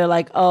the way they're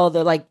like, oh,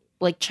 they're like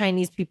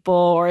Chinese people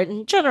or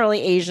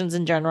generally Asians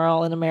in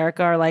general in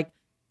America are like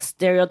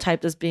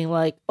stereotyped as being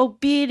like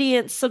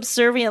obedient,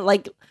 subservient,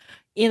 like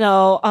you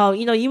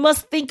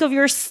must think of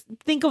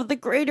the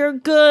greater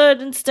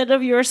good instead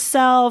of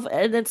yourself.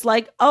 And it's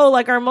like, oh,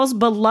 like our most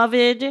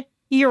beloved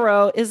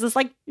hero is this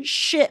like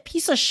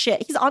piece of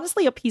shit. He's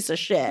honestly a piece of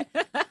shit.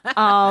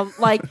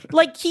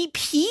 Like he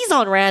pees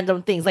on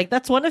random things. Like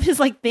that's one of his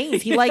like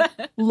things. He like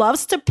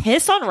loves to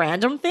piss on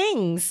random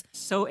things.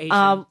 So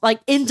Asian. Like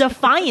in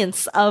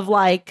defiance of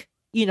like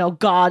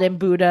God and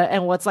Buddha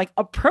and what's like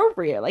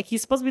appropriate. Like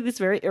he's supposed to be this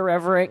very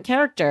irreverent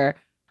character.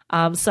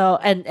 So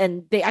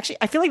and I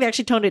feel like they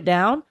actually toned it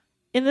down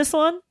in this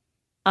one.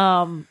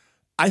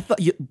 I thought,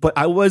 but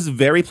I was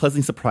very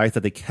pleasantly surprised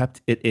that they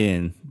kept it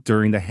in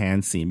during the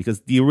hand scene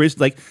because the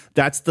original, like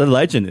that's the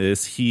legend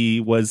is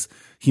he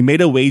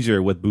made a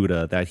wager with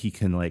Buddha that he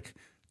can like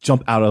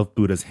jump out of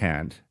Buddha's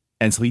hand.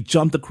 And so he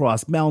jumped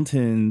across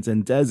mountains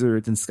and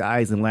deserts and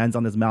skies and lands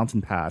on this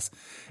mountain pass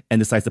and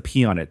decides to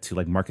pee on it to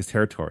like mark his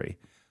territory.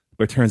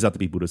 But it turns out to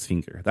be Buddha's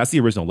finger. That's the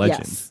original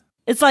legend. Yes.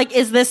 It's like,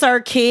 is this our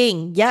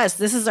king? Yes,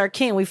 this is our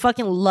king. We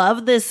fucking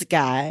love this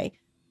guy.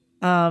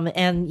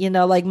 And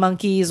like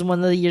monkey is one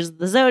of the years of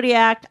the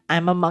zodiac.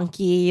 I'm a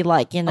monkey,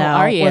 like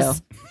are you?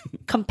 was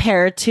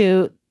compared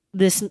to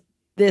this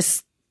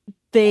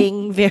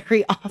thing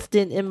very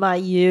often in my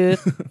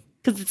youth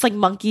because it's like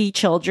monkey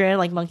children,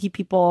 like monkey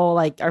people,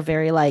 like are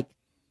very like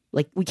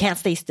we can't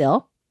stay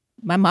still.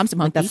 My mom's a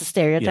monkey. Like that's a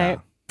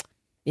stereotype.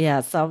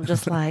 Yeah, so I'm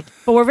just like,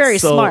 but we're very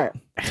smart.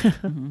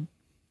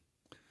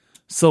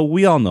 So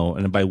we all know,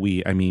 and by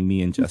we, I mean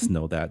me and Jess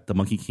know that the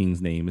Monkey King's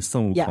name is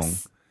Sun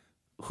Wukong,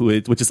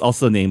 Yes. which is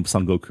also named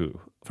Son Goku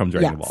from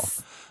Dragon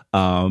Yes.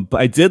 Ball. But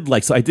I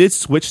did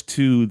switch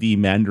to the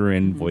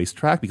Mandarin voice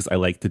track because I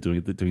like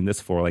doing this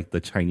for like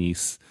the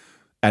Chinese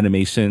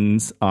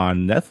animations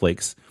on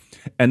Netflix.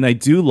 And I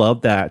do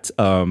love that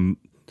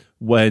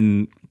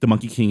when the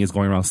Monkey King is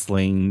going around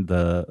slaying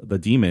the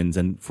demons,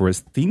 and for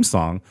his theme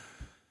song,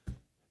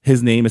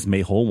 his name is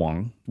Mei Ho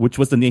Wang, which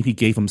was the name he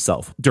gave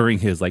himself during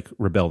his like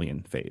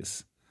rebellion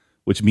phase,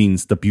 which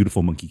means the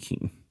beautiful Monkey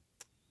King.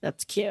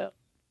 That's cute.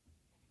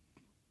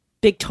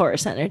 Big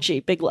Taurus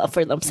energy, big love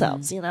for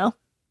themselves, you know?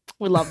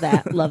 We love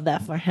that. Love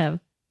that for him.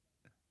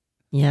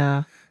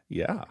 Yeah.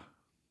 Yeah.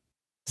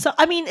 So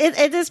I mean,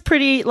 it is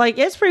pretty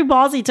it's pretty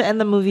ballsy to end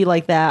the movie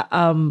like that.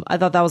 I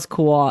thought that was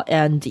cool,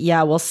 and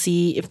yeah, we'll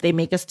see if they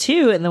make us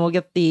 2, and then we'll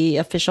get the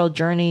official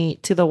journey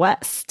to the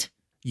West.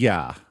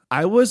 Yeah.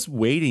 I was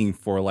waiting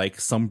for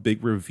like some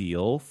big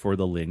reveal for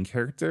the Lin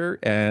character,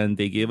 and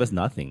they gave us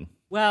nothing.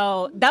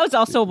 Well, that was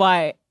also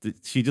why.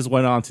 She just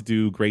went on to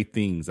do great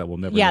things that we'll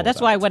never. Yeah, know that's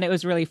about. why when it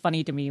was really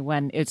funny to me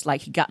when it's like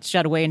he got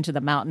shut away into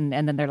the mountain,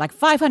 and then they're like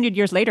 500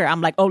 years later,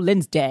 I'm like, oh,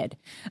 Lin's dead.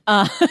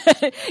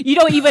 You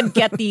don't even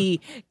get the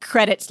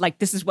credits like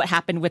this is what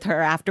happened with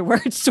her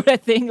afterwards, sort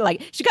of thing.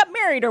 Like she got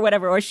married or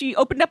whatever, or she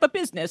opened up a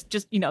business,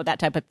 just that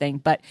type of thing.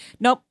 But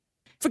nope,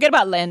 forget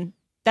about Lin.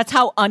 That's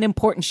how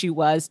unimportant she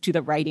was to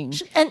the writing.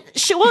 And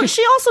she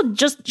also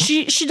just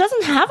she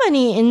doesn't have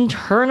any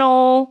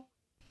internal.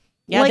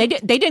 Yeah,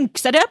 they didn't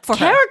set it up for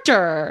character.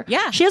 Her.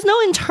 Yeah, she has no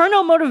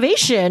internal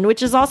motivation,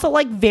 which is also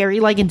like very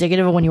like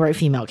indicative of when you write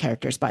female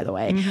characters. By the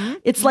way,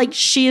 it's like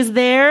she is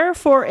there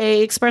for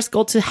a express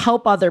goal to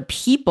help other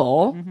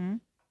people,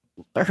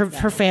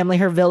 her family,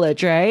 her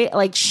village, right?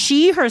 Like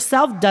she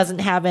herself doesn't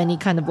have any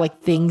kind of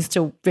like things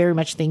to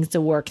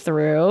work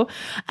through,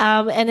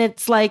 and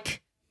it's like.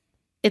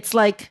 And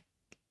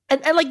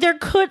like there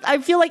could, I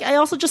feel like I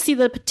also just see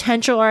the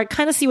potential, or I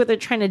kind of see what they're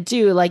trying to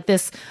do, like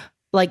this,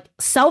 like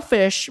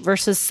selfish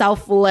versus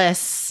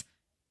selfless,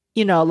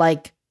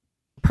 like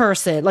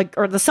person, like,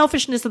 or the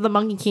selfishness of the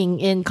Monkey King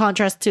in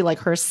contrast to like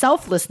her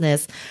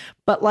selflessness,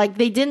 but like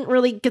they didn't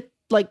really get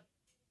like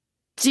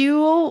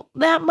do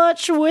that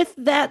much with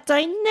that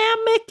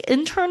dynamic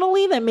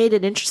internally that made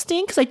it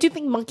interesting, because I do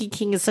think Monkey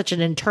King is such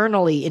an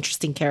internally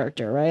interesting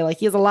character, right? Like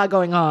he has a lot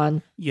going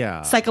on,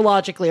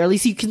 psychologically, or at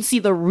least you can see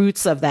the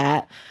roots of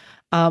that,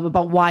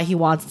 about why he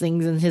wants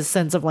things, and his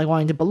sense of like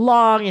wanting to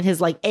belong, and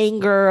his like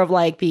anger of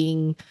like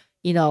being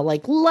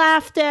like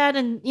laughed at,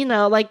 and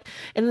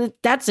and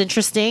that's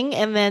interesting.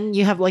 And then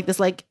you have like this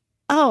like,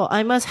 oh,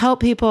 I must help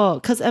people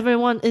because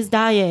everyone is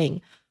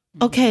dying.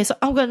 Okay, so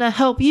I'm gonna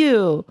help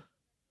you.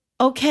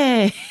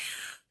 Okay.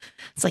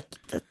 It's like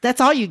that's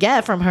all you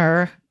get from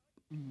her.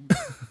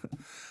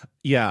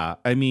 Yeah,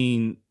 I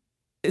mean,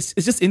 it's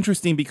just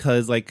interesting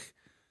because like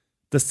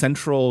the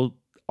central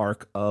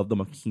arc of the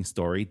Monkey King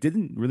story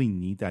didn't really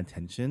need that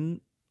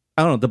attention.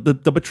 I don't know,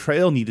 the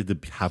betrayal needed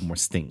to have more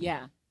sting.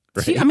 Yeah,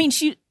 right?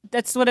 She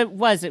that's what it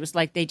was. It was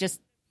like they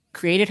just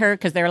created her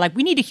because they were like,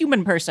 we need a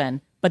human person,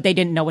 but they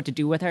didn't know what to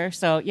do with her.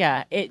 So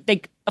yeah,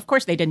 of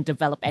course they didn't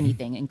develop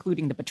anything,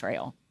 including the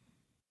betrayal.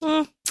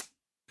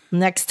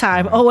 Next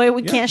time. Oh wait,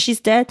 we can't. She's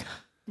dead.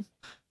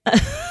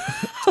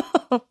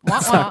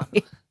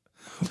 Sorry.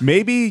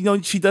 Maybe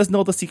she does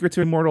know the secret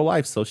to immortal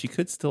life, so she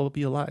could still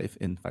be alive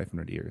in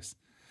 500 years.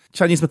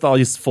 Chinese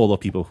mythology is full of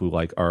people who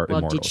like are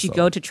immortal. Did she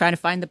go to try to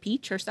find the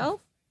peach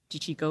herself?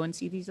 Did she go and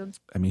see these ones?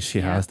 I mean,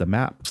 she has the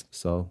map,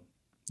 so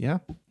yeah.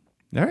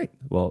 All right.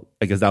 Well,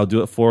 I guess that'll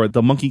do it for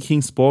the Monkey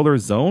King spoiler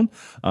zone.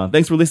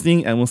 Thanks for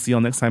listening, and we'll see you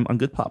all next time on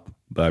Good Pop.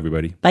 Bye,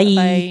 everybody. Bye.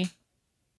 Bye.